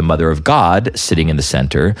icon, we have the Mother of God sitting in the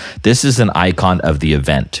center. This is an icon of the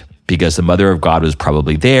event, because the Mother of God was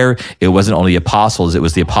probably there. It wasn't only apostles, it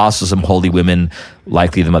was the apostles, some holy women,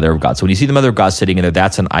 likely the Mother of God. So when you see the Mother of God sitting in there,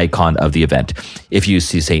 that's an icon of the event. If you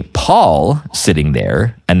see St. Paul sitting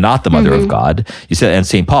there and not the Mother of God, you said, and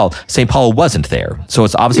St. Paul wasn't there. So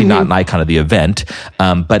it's obviously not an icon of the event,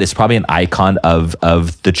 but it's probably an icon of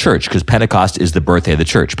the church, because Pentecost is the birthday of the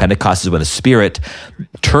church. Pentecost is when the Spirit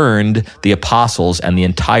turned the apostles and the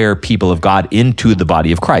entire people of God into the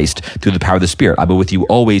body of Christ through the power of the Spirit. I will be with you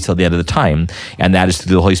always till the end of the time, and that is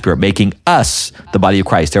through the Holy Spirit making us the body of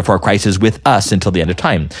Christ. Therefore, Christ is with us until the end of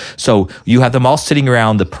time. So you have them all sitting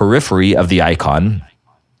around the periphery of the icon.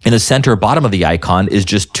 In the center bottom of the icon is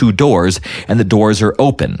just two doors, and the doors are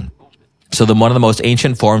open. So one of the most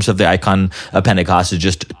ancient forms of the icon of Pentecost is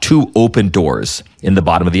just two open doors in the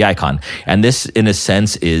bottom of the icon. And this, in a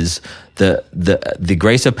sense, is the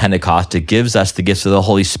grace of Pentecost. It gives us the gifts of the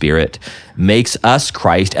Holy Spirit, makes us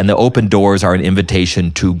Christ, and the open doors are an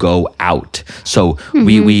invitation to go out. So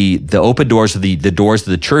the open doors of the doors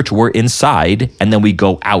of the church were inside, and then we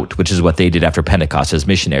go out, which is what they did after Pentecost as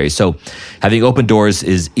missionaries. So having open doors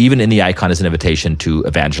is, even in the icon, is an invitation to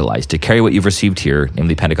evangelize, to carry what you've received here,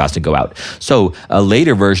 namely Pentecost, and go out. So a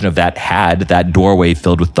later version of that had that doorway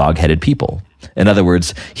filled with dog-headed people. In other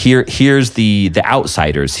words, here's the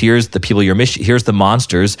outsiders. Here's the people here's the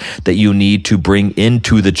monsters that you need to bring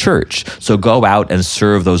into the church. So go out and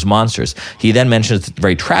serve those monsters. He then mentions,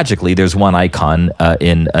 very tragically, there's one icon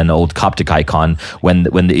in an old Coptic icon when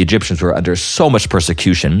the Egyptians were under so much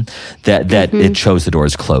persecution that it shows the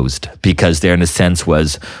doors closed, because there, in a sense,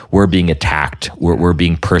 we're being attacked, we're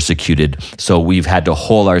being persecuted. So we've had to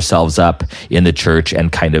hole ourselves up in the church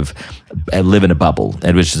and kind of live in a bubble,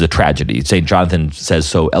 and which is a tragedy. St. Jonathan says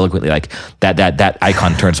so eloquently, like that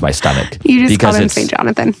icon turns my stomach. You just called him St.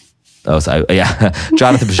 Jonathan. Oh, so, yeah,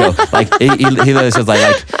 Jonathan Pichot. Like he literally says,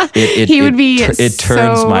 like it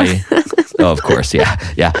turns my. Oh, of course,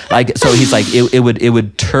 yeah. Like, so he's like, it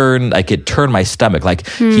would turn, like, it turned my stomach. Like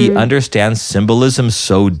he understands symbolism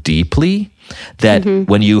so deeply that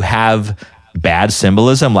when you have bad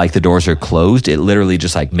symbolism, like the doors are closed, it literally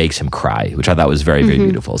just like makes him cry, which I thought was very, very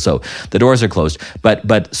beautiful. So the doors are closed,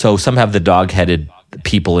 but so some have the dog-headed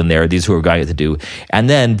people in there, these who are going to do. And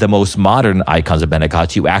then the most modern icons of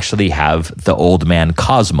Pentecost, you actually have the old man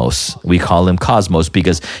Cosmos. We call him Cosmos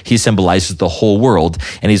because he symbolizes the whole world,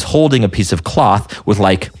 and he's holding a piece of cloth with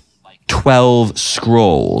like 12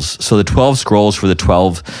 scrolls. So the 12 scrolls for the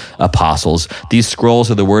 12 apostles, these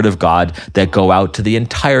scrolls are the word of God that go out to the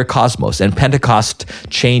entire cosmos. And Pentecost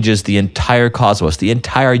changes the entire cosmos, the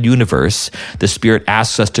entire universe. The Spirit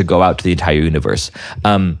asks us to go out to the entire universe.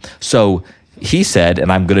 So he said,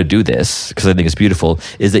 and I'm going to do this because I think it's beautiful,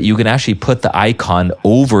 is that you can actually put the icon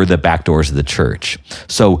over the back doors of the church.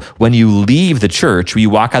 So when you leave the church, when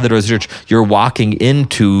you walk out the doors of the church,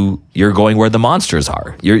 you're going where the monsters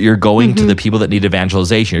are. You're going to the people that need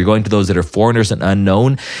evangelization. You're going to those that are foreigners and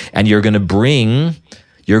unknown, and you're going to bring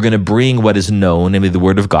what is known, namely the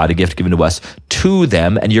word of God, a gift given to us, to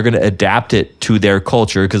them, and you're going to adapt it to their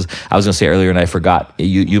culture. Because I was going to say earlier, and I forgot,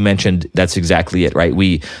 you mentioned that's exactly it, right?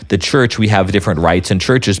 The church, we have different rites in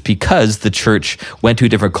churches because the church went to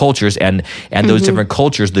different cultures, and those different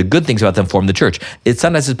cultures, the good things about them form the church.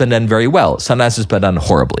 Sometimes it's been done very well. Sometimes it's been done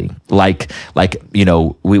horribly. Like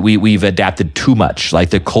we've adapted too much.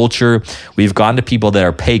 Like the culture, we've gone to people that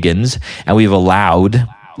are pagans, and we've allowed,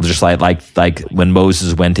 just like when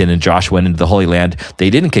Moses went in and Joshua went into the Holy Land, they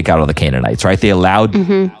didn't kick out all the Canaanites, right? They allowed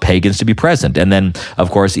pagans to be present. And then, of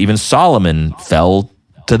course, even Solomon fell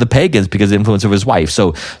to the pagans because of the influence of his wife.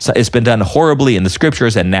 So it's been done horribly in the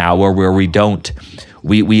scriptures, and now where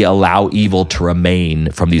we allow evil to remain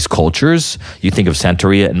from these cultures. You think of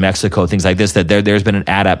Santeria in Mexico, things like this, that there's been an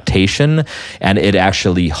adaptation, and it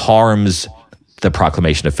actually harms the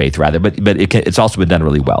proclamation of faith, rather, but it's also been done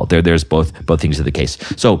really well. There's both things are the case.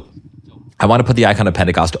 So I want to put the icon of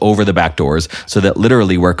Pentecost over the back doors, so that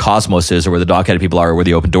literally where Cosmos is, or where the dog-headed people are, or where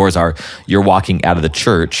the open doors are, you're walking out of the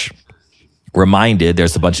church reminded.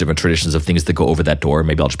 There's a bunch of different traditions of things that go over that door.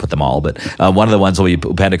 Maybe I'll just put them all, but one of the ones will be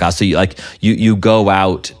Pentecost. So you go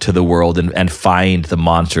out to the world and find the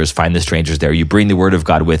monsters, find the strangers there. You bring the word of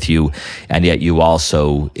God with you, and yet you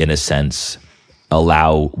also, in a sense,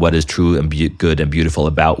 allow what is true and good and beautiful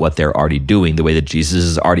about what they're already doing, the way that Jesus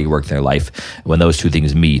has already worked in their life. When those two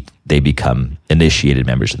things meet, they become initiated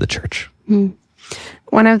members of the church.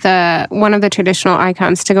 One of the traditional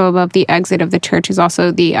icons to go above the exit of the church is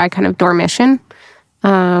also the icon of Dormition,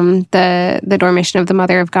 the Dormition of the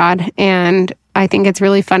Mother of God. And I think it's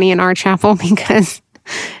really funny in our chapel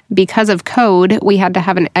because of code, we had to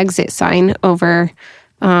have an exit sign over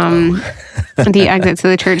the exits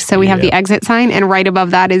of the church. So we have the exit sign, and right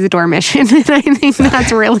above that is Dormition. And I think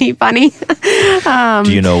that's really funny.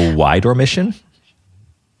 Do you know why Dormition?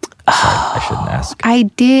 Sorry, I shouldn't ask. I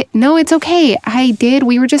did. No, it's okay. I did.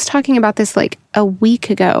 We were just talking about this like a week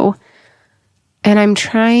ago. And I'm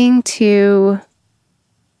trying to...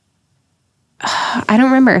 I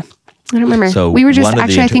don't remember. So we were just...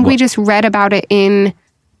 Actually, I think we just read about it in...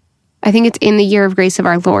 I think it's in the Year of Grace of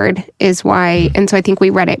Our Lord is why... And so I think we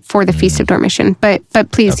read it for the Feast of Dormition. But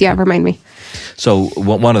please, yeah, remind me. So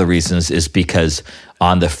one of the reasons is because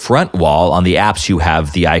on the front wall, on the apse, you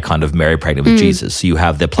have the icon of Mary pregnant with Jesus. So you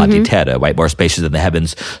have the Planta Terra, right? More spacious than the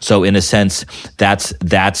heavens. So in a sense, that's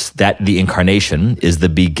the incarnation is the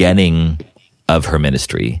beginning of her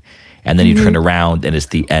ministry. And then you turn around and it's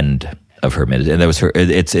the end of her ministry. And that was her,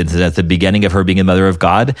 it's at the beginning of her being a mother of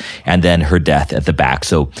God, and then her death at the back.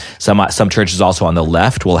 So some churches also on the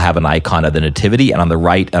left will have an icon of the Nativity, and on the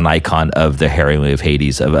right, an icon of the harrowing of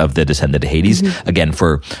Hades, of the descendant of Hades. Again,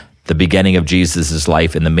 for the beginning of Jesus'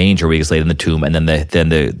 life in the manger where he was laid in the tomb, and then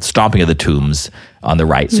the stomping of the tombs on the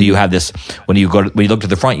right. So you have this, when you look to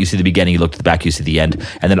the front, you see the beginning, you look to the back, you see the end.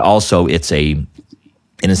 And then also it's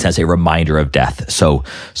in a sense, a reminder of death. So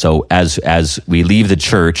as we leave the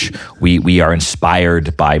church, we are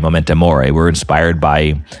inspired by memento mori. We're inspired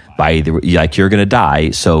by like, you're going to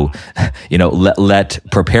die. So, let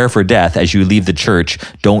prepare for death as you leave the church.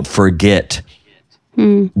 Don't forget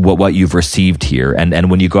what you've received here.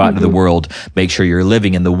 And when you go out into the world, make sure you're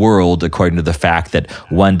living in the world according to the fact that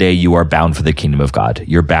one day you are bound for the kingdom of God.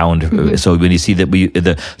 You're bound. So when you see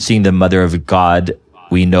that seeing the Mother of God,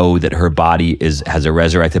 we know that her body has a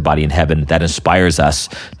resurrected body in heaven that inspires us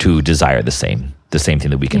to desire the same thing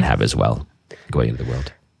that we can have as well going into the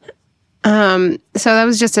world. So that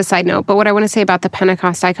was just a side note, but what I want to say about the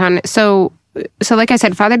Pentecost icon. So like I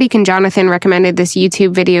said, Father Deacon Jonathan recommended this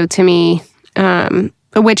YouTube video to me,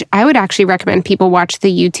 which I would actually recommend people watch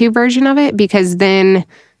the YouTube version of it, because then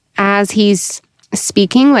as he's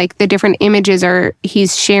speaking, like the different images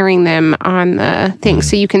he's sharing them on the thing.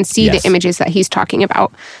 So you can see the images that he's talking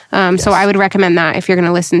about. So I would recommend that if you're going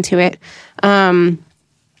to listen to it.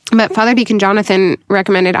 But Father Deacon Jonathan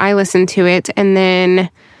recommended I listen to it. And then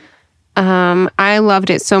I loved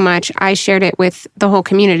it so much. I shared it with the whole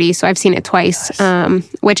community. So I've seen it twice,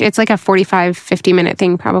 which it's like a 45, 50 minute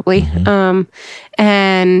thing probably.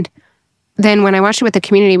 And then when I watched it with the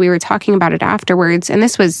community, we were talking about it afterwards. And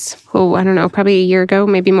this was, I don't know, probably a year ago,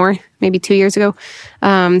 maybe more, maybe 2 years ago.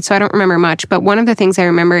 So I don't remember much. But one of the things I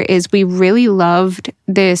remember is we really loved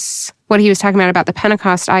this, what he was talking about the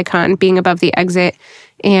Pentecost icon being above the exit,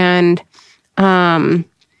 and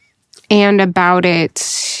about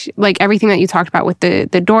it, like everything that you talked about with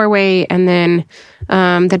the doorway, and then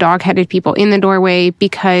the dog-headed people in the doorway,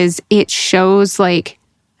 because it shows like,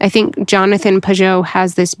 I think Jonathan Pageau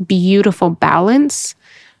has this beautiful balance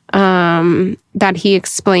that he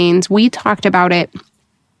explains. We talked about it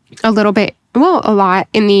a lot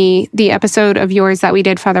in the episode of yours that we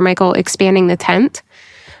did, Father Michael, expanding the tent.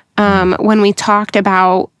 When we talked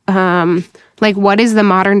about like what is the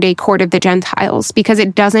modern day court of the Gentiles, because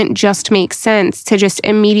it doesn't just make sense to just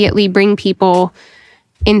immediately bring people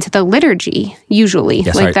into the liturgy, usually.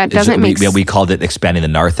 Yeah, like that doesn't make sense. We called it expanding the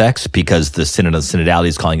narthex because the synodality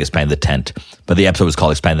is calling expanding the tent. But the episode was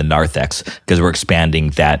called expanding the narthex because we're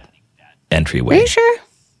expanding that entryway. Are you sure?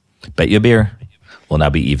 Bet you a beer. We'll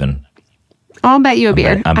now be even. I'll bet you a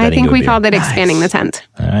beer. I think we called it expanding the tent.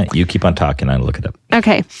 All right. You keep on talking. I'll look it up.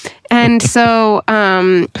 Okay. And so,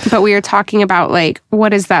 but we were talking about like, what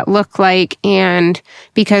does that look like? And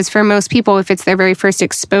because for most people, if it's their very first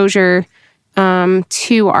exposure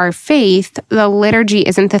to our faith, the liturgy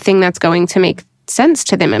isn't the thing that's going to make sense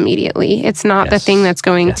to them immediately. It's not the thing that's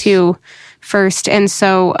going to first. And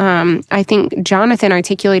so I think Jonathan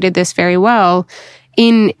articulated this very well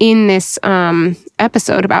in this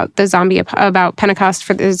episode about about Pentecost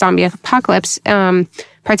for the zombie apocalypse,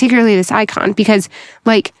 particularly this icon, because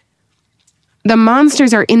like the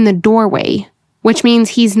monsters are in the doorway, which means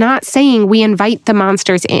he's not saying we invite the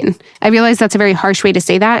monsters in. I realize that's a very harsh way to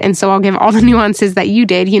say that, and so I'll give all the nuances that you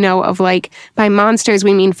did, of like, by monsters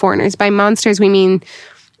we mean foreigners. By monsters we mean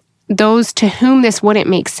those to whom this wouldn't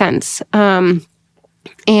make sense.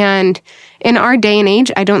 And in our day and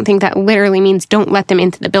age, I don't think that literally means don't let them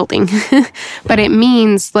into the building. But it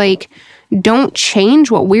means like, don't change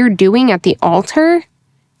what we're doing at the altar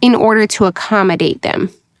in order to accommodate them.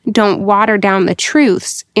 Don't water down the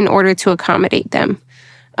truths in order to accommodate them.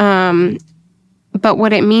 But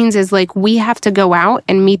what it means is like, we have to go out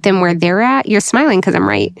and meet them where they're at. You're smiling because I'm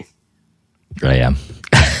right. I am.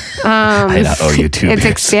 I owe you 2 beers. It's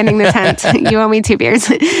expanding the tent. You owe me 2 beers.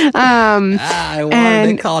 I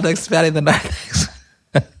wanted to call it expanding the narthex.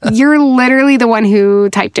 You're literally the one who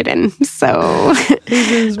typed it in. So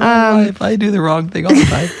This is my life. I do the wrong thing all the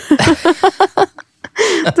time.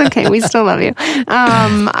 it's okay. We still love you.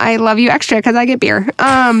 I love you extra because I get beer.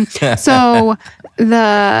 So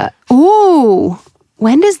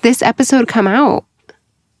when does this episode come out?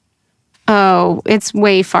 Oh, it's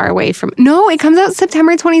way far away from... No, it comes out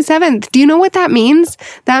September 27th. Do you know what that means?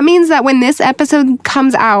 That means that when this episode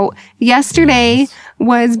comes out, yesterday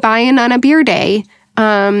was Buy a Nun a Beer Day,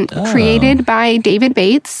 created by David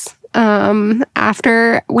Bates,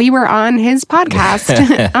 after we were on his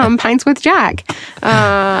podcast, Pints with Jack.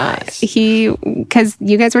 Because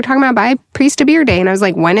you guys were talking about Buy a Priest a Beer Day, and I was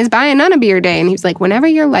like, when is Buy a Nun a Beer Day? And he was like, whenever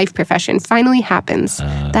your life profession finally happens,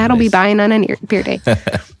 that'll be Buy a Nun a Beer Day.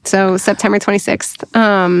 So September 26th.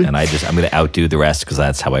 And I'm going to outdo the rest because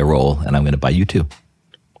that's how I roll, and I'm going to buy you too.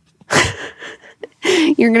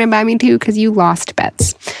 You're going to buy me too because you lost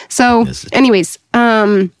bets. So anyways,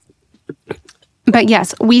 but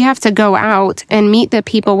yes, we have to go out and meet the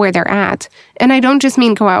people where they're at. And I don't just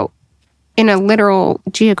mean go out in a literal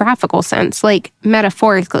geographical sense, like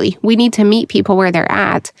metaphorically. We need to meet people where they're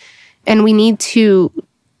at, and we need to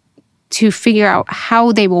figure out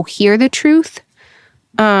how they will hear the truth,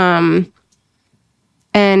 and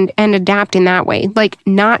adapt in that way. Like,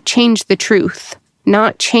 not change the truth,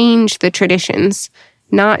 not change the traditions,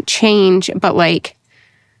 not change, but like,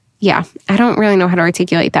 yeah, I don't really know how to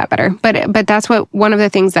articulate that better. But that's one of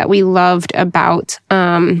the things that we loved about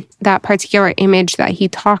that particular image that he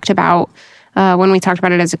talked about when we talked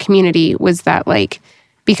about it as a community was that, like,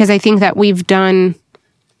 because I think that we've done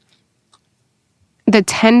the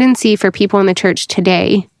tendency for people in the church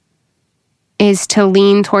today is to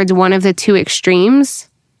lean towards one of the two extremes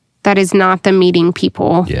that is not the meeting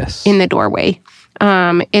people in the doorway.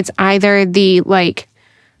 It's either the, like,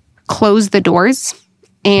 close the doors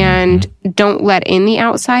and don't let in the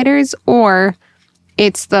outsiders, or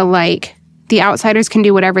it's the, like, the outsiders can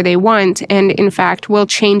do whatever they want, and in fact, we'll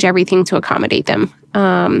change everything to accommodate them.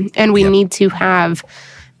 And we need to have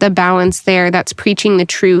the balance there that's preaching the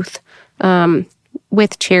truth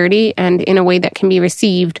with charity and in a way that can be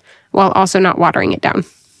received while also not watering it down.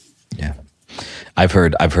 Yeah. I've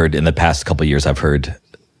heard in the past couple of years, I've heard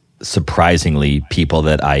surprisingly people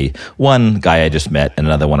that one guy I just met and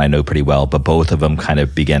another one I know pretty well, but both of them kind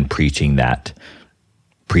of began preaching that,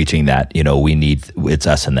 it's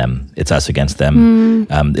us and them, it's us against them.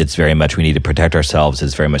 It's very much, we need to protect ourselves.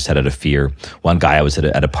 It's very much set out of fear. One guy, I was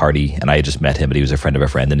at a party and I had just met him, but he was a friend of a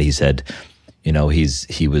friend, and he said,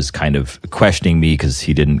 he was kind of questioning me because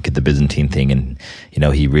he didn't get the Byzantine thing, and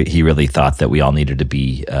he really thought that we all needed to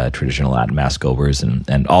be traditional Latin mass goers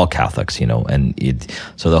and all Catholics,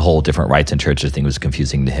 so the whole different rites and churches thing was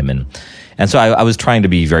confusing to him, and so I was trying to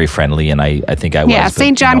be very friendly, and I think I was. Yeah,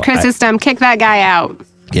 St. John Chrysostom, kick that guy out.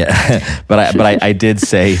 Yeah, but I did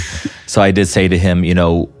say to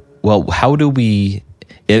him, well, how do we,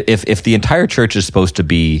 if the entire church is supposed to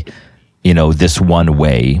be, this one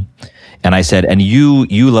way. And I said, and you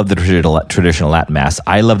love the traditional Latin Mass.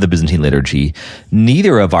 I love the Byzantine liturgy.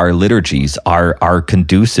 Neither of our liturgies are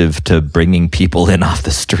conducive to bringing people in off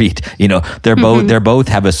the street. They're both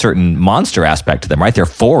have a certain monster aspect to them, right? They're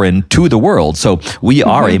foreign to the world. So we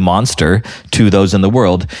are a monster to those in the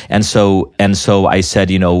world. And so I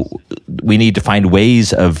said, we need to find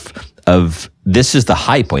ways of this is the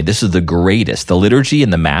high point. This is the greatest. The liturgy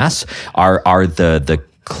and the Mass are the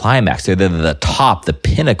climax. They're the top, the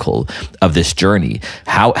pinnacle of this journey.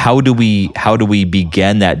 How do we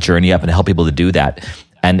begin that journey up and help people to do that?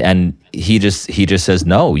 And he just says,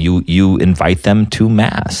 no, you invite them to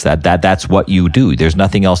Mass. That's what you do. There's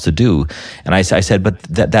nothing else to do. And I said, but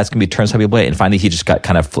that's going to be turned some people away. And finally, he just got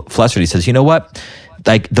kind of flustered. He says, you know what?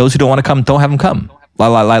 Like, those who don't want to come, don't have them come.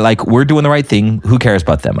 Like, we're doing the right thing. Who cares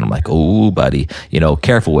about them? And I'm like, oh, buddy,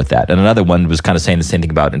 careful with that. And another one was kind of saying the same thing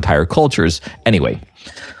about entire cultures. Anyway,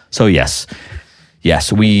 so yes,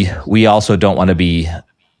 we also don't want to be.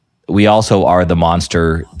 We also are the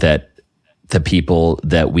monster that the people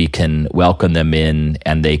that we can welcome them in,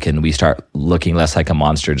 and we start looking less like a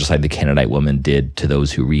monster, just like the Canaanite woman did to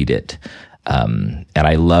those who read it. And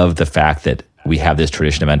I love the fact that we have this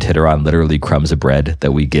tradition of Antiteron, literally crumbs of bread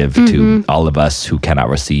that we give to all of us who cannot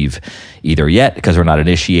receive either yet because we're not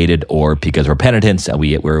initiated or because we're penitents and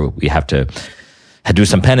we have to do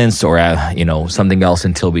some penance or something else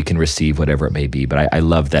until we can receive whatever it may be. But I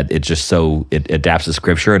love that it adapts the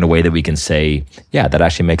scripture in a way that we can say, yeah, that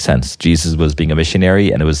actually makes sense. Jesus was being a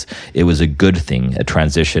missionary, and it was a good thing, a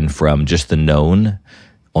transition from just the known,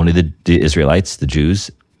 only the Israelites, the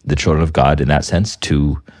Jews, the children of God in that sense,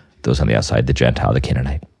 to those on the outside, the Gentile, the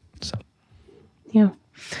Canaanite. So, yeah.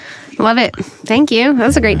 Love it. Thank you. That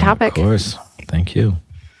was a great topic. Of course. Thank you.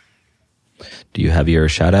 Do you have your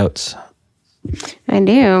shout outs? I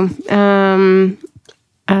do.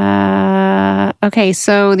 Okay,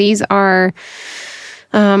 so these are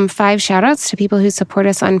 5 shout outs to people who support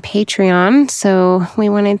us on Patreon. So we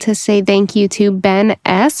wanted to say thank you to Ben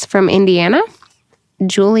S. from Indiana,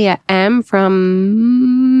 Julia M.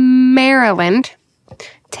 from Maryland,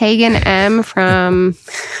 Tegan M. from...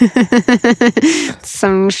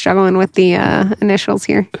 I'm struggling with the initials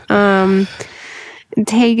here.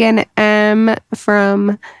 Tegan M.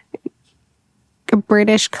 from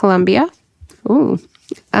British Columbia. Ooh.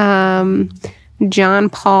 John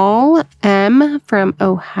Paul M. from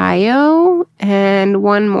Ohio. And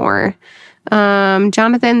one more.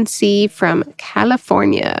 Jonathan C. from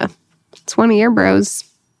California. It's one of your bros.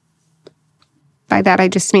 By that, I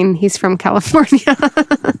just mean he's from California.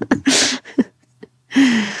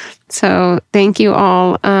 So thank you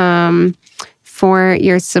all for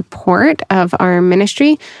your support of our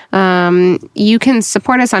ministry. You can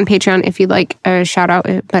support us on Patreon if you'd like a shout out,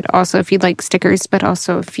 but also if you'd like stickers, but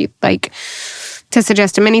also if you'd like to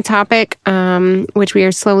suggest a mini topic, which we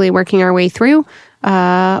are slowly working our way through,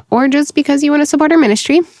 or just because you want to support our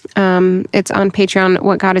ministry. It's on Patreon,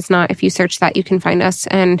 What God Is Not. If you search that, you can find us.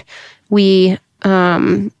 And we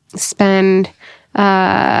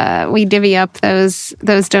we divvy up those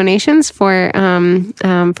donations for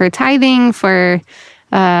tithing, for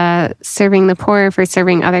serving the poor, for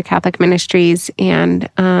serving other Catholic ministries, and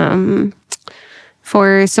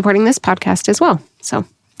for supporting this podcast as well. So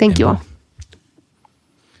thank you all.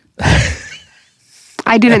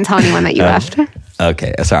 I didn't tell anyone that you left.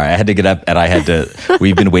 Okay, sorry. I had to get up and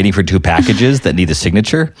we've been waiting for 2 packages that need a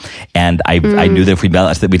signature. And I knew that if we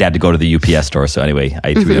mailed it, we'd have to go to the UPS store. So anyway,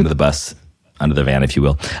 I threw it under the bus, under the van, if you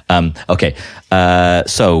will. Okay.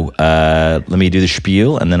 So let me do the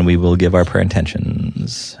spiel and then we will give our prayer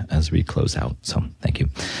intentions as we close out. So thank you.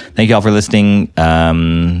 Thank you all for listening.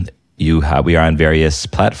 We are on various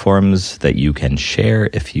platforms that you can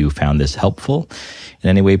share. If you found this helpful in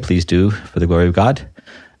any way, please do for the glory of God.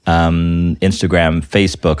 Instagram,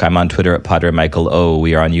 Facebook. I'm on Twitter at Padre Michael O.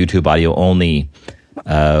 We are on YouTube audio only.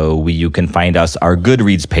 You can find us our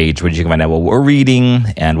Goodreads page, where you can find out what we're reading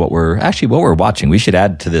and what we're watching. We should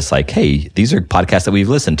add to this, like, hey, these are podcasts that we've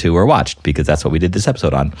listened to or watched, because that's what we did this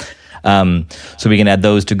episode on. So we can add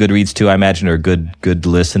those to Goodreads too, I imagine, or good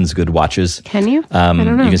listens, good watches. Can you? I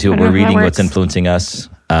don't know. You can see what we're reading, what's influencing us.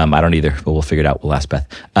 I don't either, but we'll figure it out. We'll ask Beth.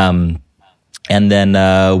 And then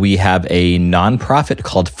we have a nonprofit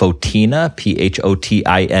called Photina,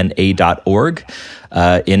 PHOTINA.org.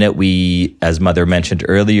 In it, we, as Mother mentioned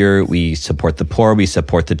earlier, we support the poor, we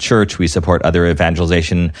support the church, we support other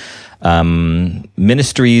evangelization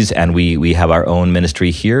ministries, and we have our own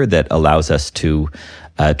ministry here that allows us to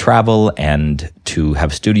travel and to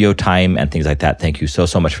have studio time and things like that. Thank you so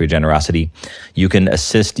much for your generosity. You can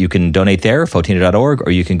donate there, Photina.org,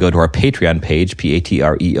 or you can go to our Patreon page,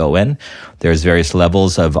 Patreon. There's various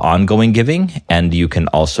levels of ongoing giving, and you can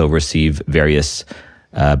also receive various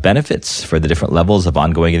benefits for the different levels of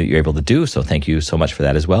ongoing that you're able to do. So thank you so much for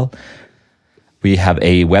that as well. We have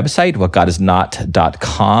a website,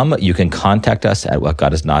 whatgodisnot.com. You can contact us at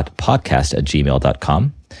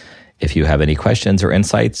whatgodisnotpodcast@gmail.com. If you have any questions or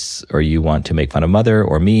insights, or you want to make fun of Mother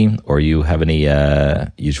or me, or you have any,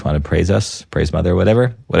 you just want to praise us, praise Mother,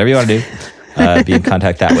 whatever you want to do, be in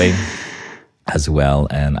contact that way as well.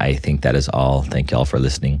 And I think that is all. Thank you all for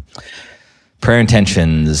listening. Prayer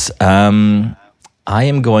intentions. I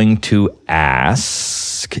am going to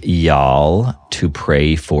ask y'all to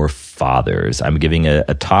pray for fathers. I'm giving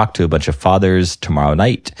a talk to a bunch of fathers tomorrow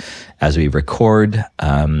night as we record.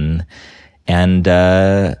 And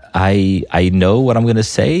I know what I'm going to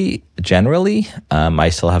say generally. I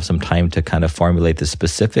still have some time to kind of formulate the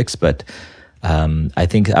specifics, but I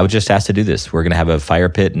think I would just ask to do this. We're going to have a fire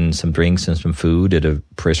pit and some drinks and some food at a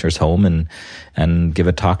parishioner's home and give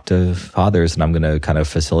a talk to fathers, and I'm going to kind of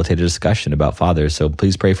facilitate a discussion about fathers. So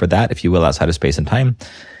please pray for that, if you will, outside of space and time,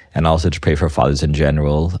 and also to pray for fathers in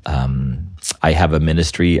general. I have a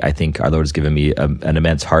ministry. I think our Lord has given me an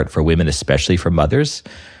immense heart for women, especially for mothers.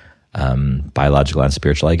 Biological and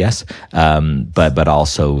spiritual, I guess. But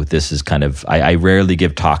also this is kind of, I rarely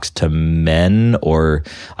give talks to men, or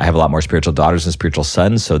I have a lot more spiritual daughters and spiritual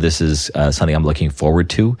sons. So this is something I'm looking forward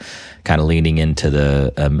to, kind of leaning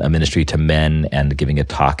into a ministry to men and giving a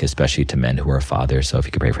talk, especially to men who are fathers. So if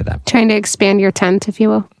you could pray for that. Trying to expand your tent, if you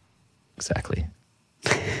will. Exactly.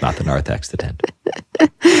 Not the narthex, the tent.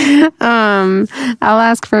 I'll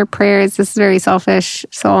ask for prayers. This is very selfish,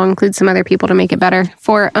 so I'll include some other people to make it better.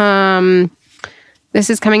 For This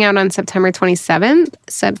is coming out on September 27th.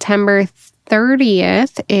 September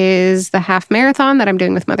 30th is the half marathon that I'm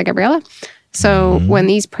doing with Mother Gabriela. So when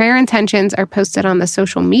these prayer intentions are posted on the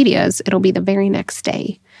social medias, it'll be the very next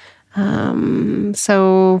day.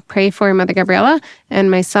 So pray for Mother Gabriela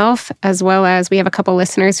and myself, as well as we have a couple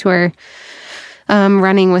listeners who are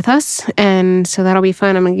running with us. And so that'll be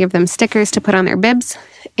fun. I'm going to give them stickers to put on their bibs.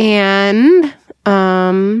 And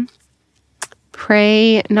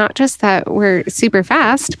pray not just that we're super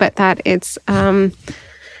fast, but that it's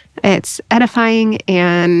edifying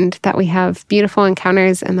and that we have beautiful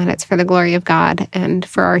encounters and that it's for the glory of God and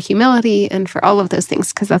for our humility and for all of those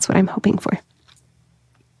things, because that's what I'm hoping for.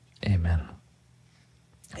 Amen.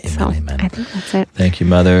 Amen. So, Amen. I think that's it. Thank you,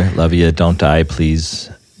 Mother. Love you. Don't die, please.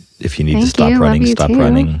 If you need to stop running, stop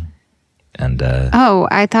running. And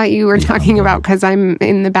I thought you were talking about because I'm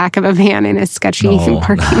in the back of a van in a sketchy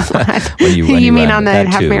parking lot. when you mean run, on the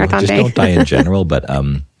half marathon just day? Don't die in general, but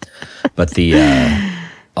the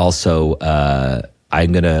also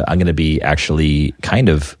I'm gonna be actually kind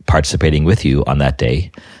of participating with you on that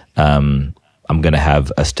day. I'm gonna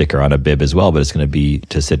have a sticker on a bib as well, but it's gonna be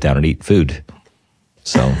to sit down and eat food.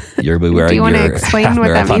 So you're wearing your half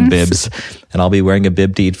marathon bibs, and I'll be wearing a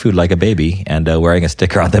bib to eat food like a baby, and wearing a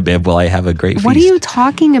sticker on the bib while I have a great feast. What are you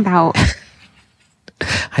talking about?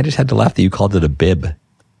 I just had to laugh that you called it a bib.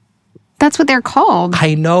 That's what they're called.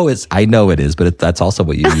 I know it is, but that's also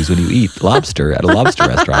what you use when you eat lobster at a lobster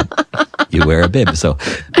restaurant. You wear a bib. So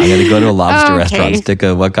I'm going to go to a lobster restaurant, stick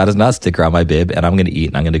a What God Is Not sticker on my bib, and I'm going to eat,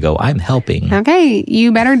 and I'm going to go, I'm helping. Okay,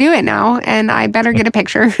 you better do it now, and I better get a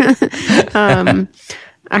picture.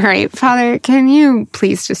 All right, Father, can you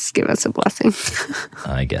please just give us a blessing?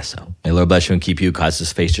 I guess so. May the Lord bless you and keep you, cause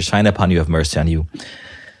his face to shine upon you, have mercy on you.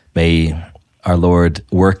 May our Lord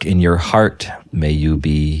work in your heart. May you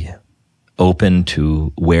be open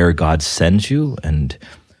to where God sends you, and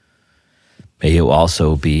may you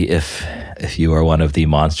also be, if you are one of the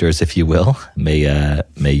monsters, if you will, may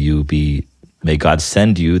God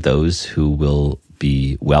send you those who will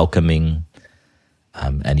be welcoming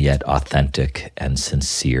and yet authentic and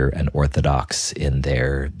sincere and orthodox in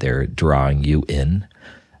their drawing you in.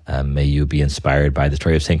 May you be inspired by the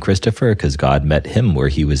story of St. Christopher, because God met him where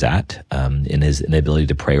he was at in his inability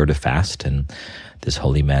to pray or to fast, and this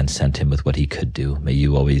holy man sent him with what he could do. May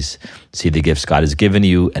you always see the gifts God has given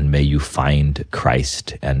you, and may you find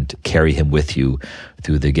Christ and carry him with you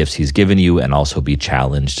through the gifts he's given you, and also be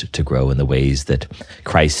challenged to grow in the ways that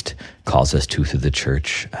Christ calls us to through the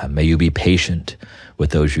church. May you be patient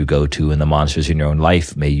with those you go to and the monsters in your own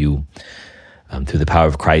life. May you, through the power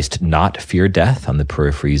of Christ, not fear death on the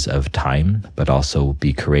peripheries of time, but also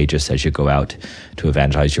be courageous as you go out to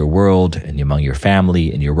evangelize your world and among your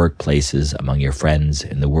family, in your workplaces, among your friends,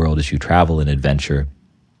 in the world as you travel and adventure.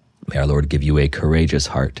 May our Lord give you a courageous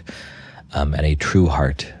heart and a true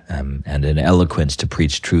heart and an eloquence to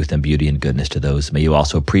preach truth and beauty and goodness to those. May you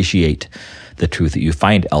also appreciate the truth that you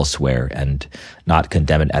find elsewhere and not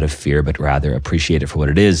condemn it out of fear, but rather appreciate it for what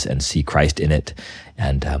it is and see Christ in it,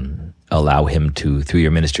 and allow him to, through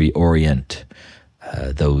your ministry, orient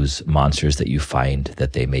those monsters that you find,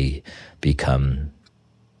 that they may become,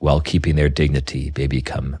 while keeping their dignity, may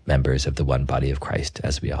become members of the one body of Christ,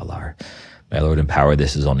 as we all are. May our Lord empower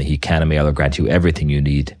this as only he can, and may our Lord grant you everything you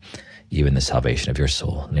need, even the salvation of your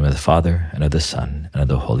soul. In the name of the Father, and of the Son, and of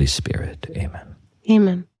the Holy Spirit. Amen.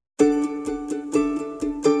 Amen.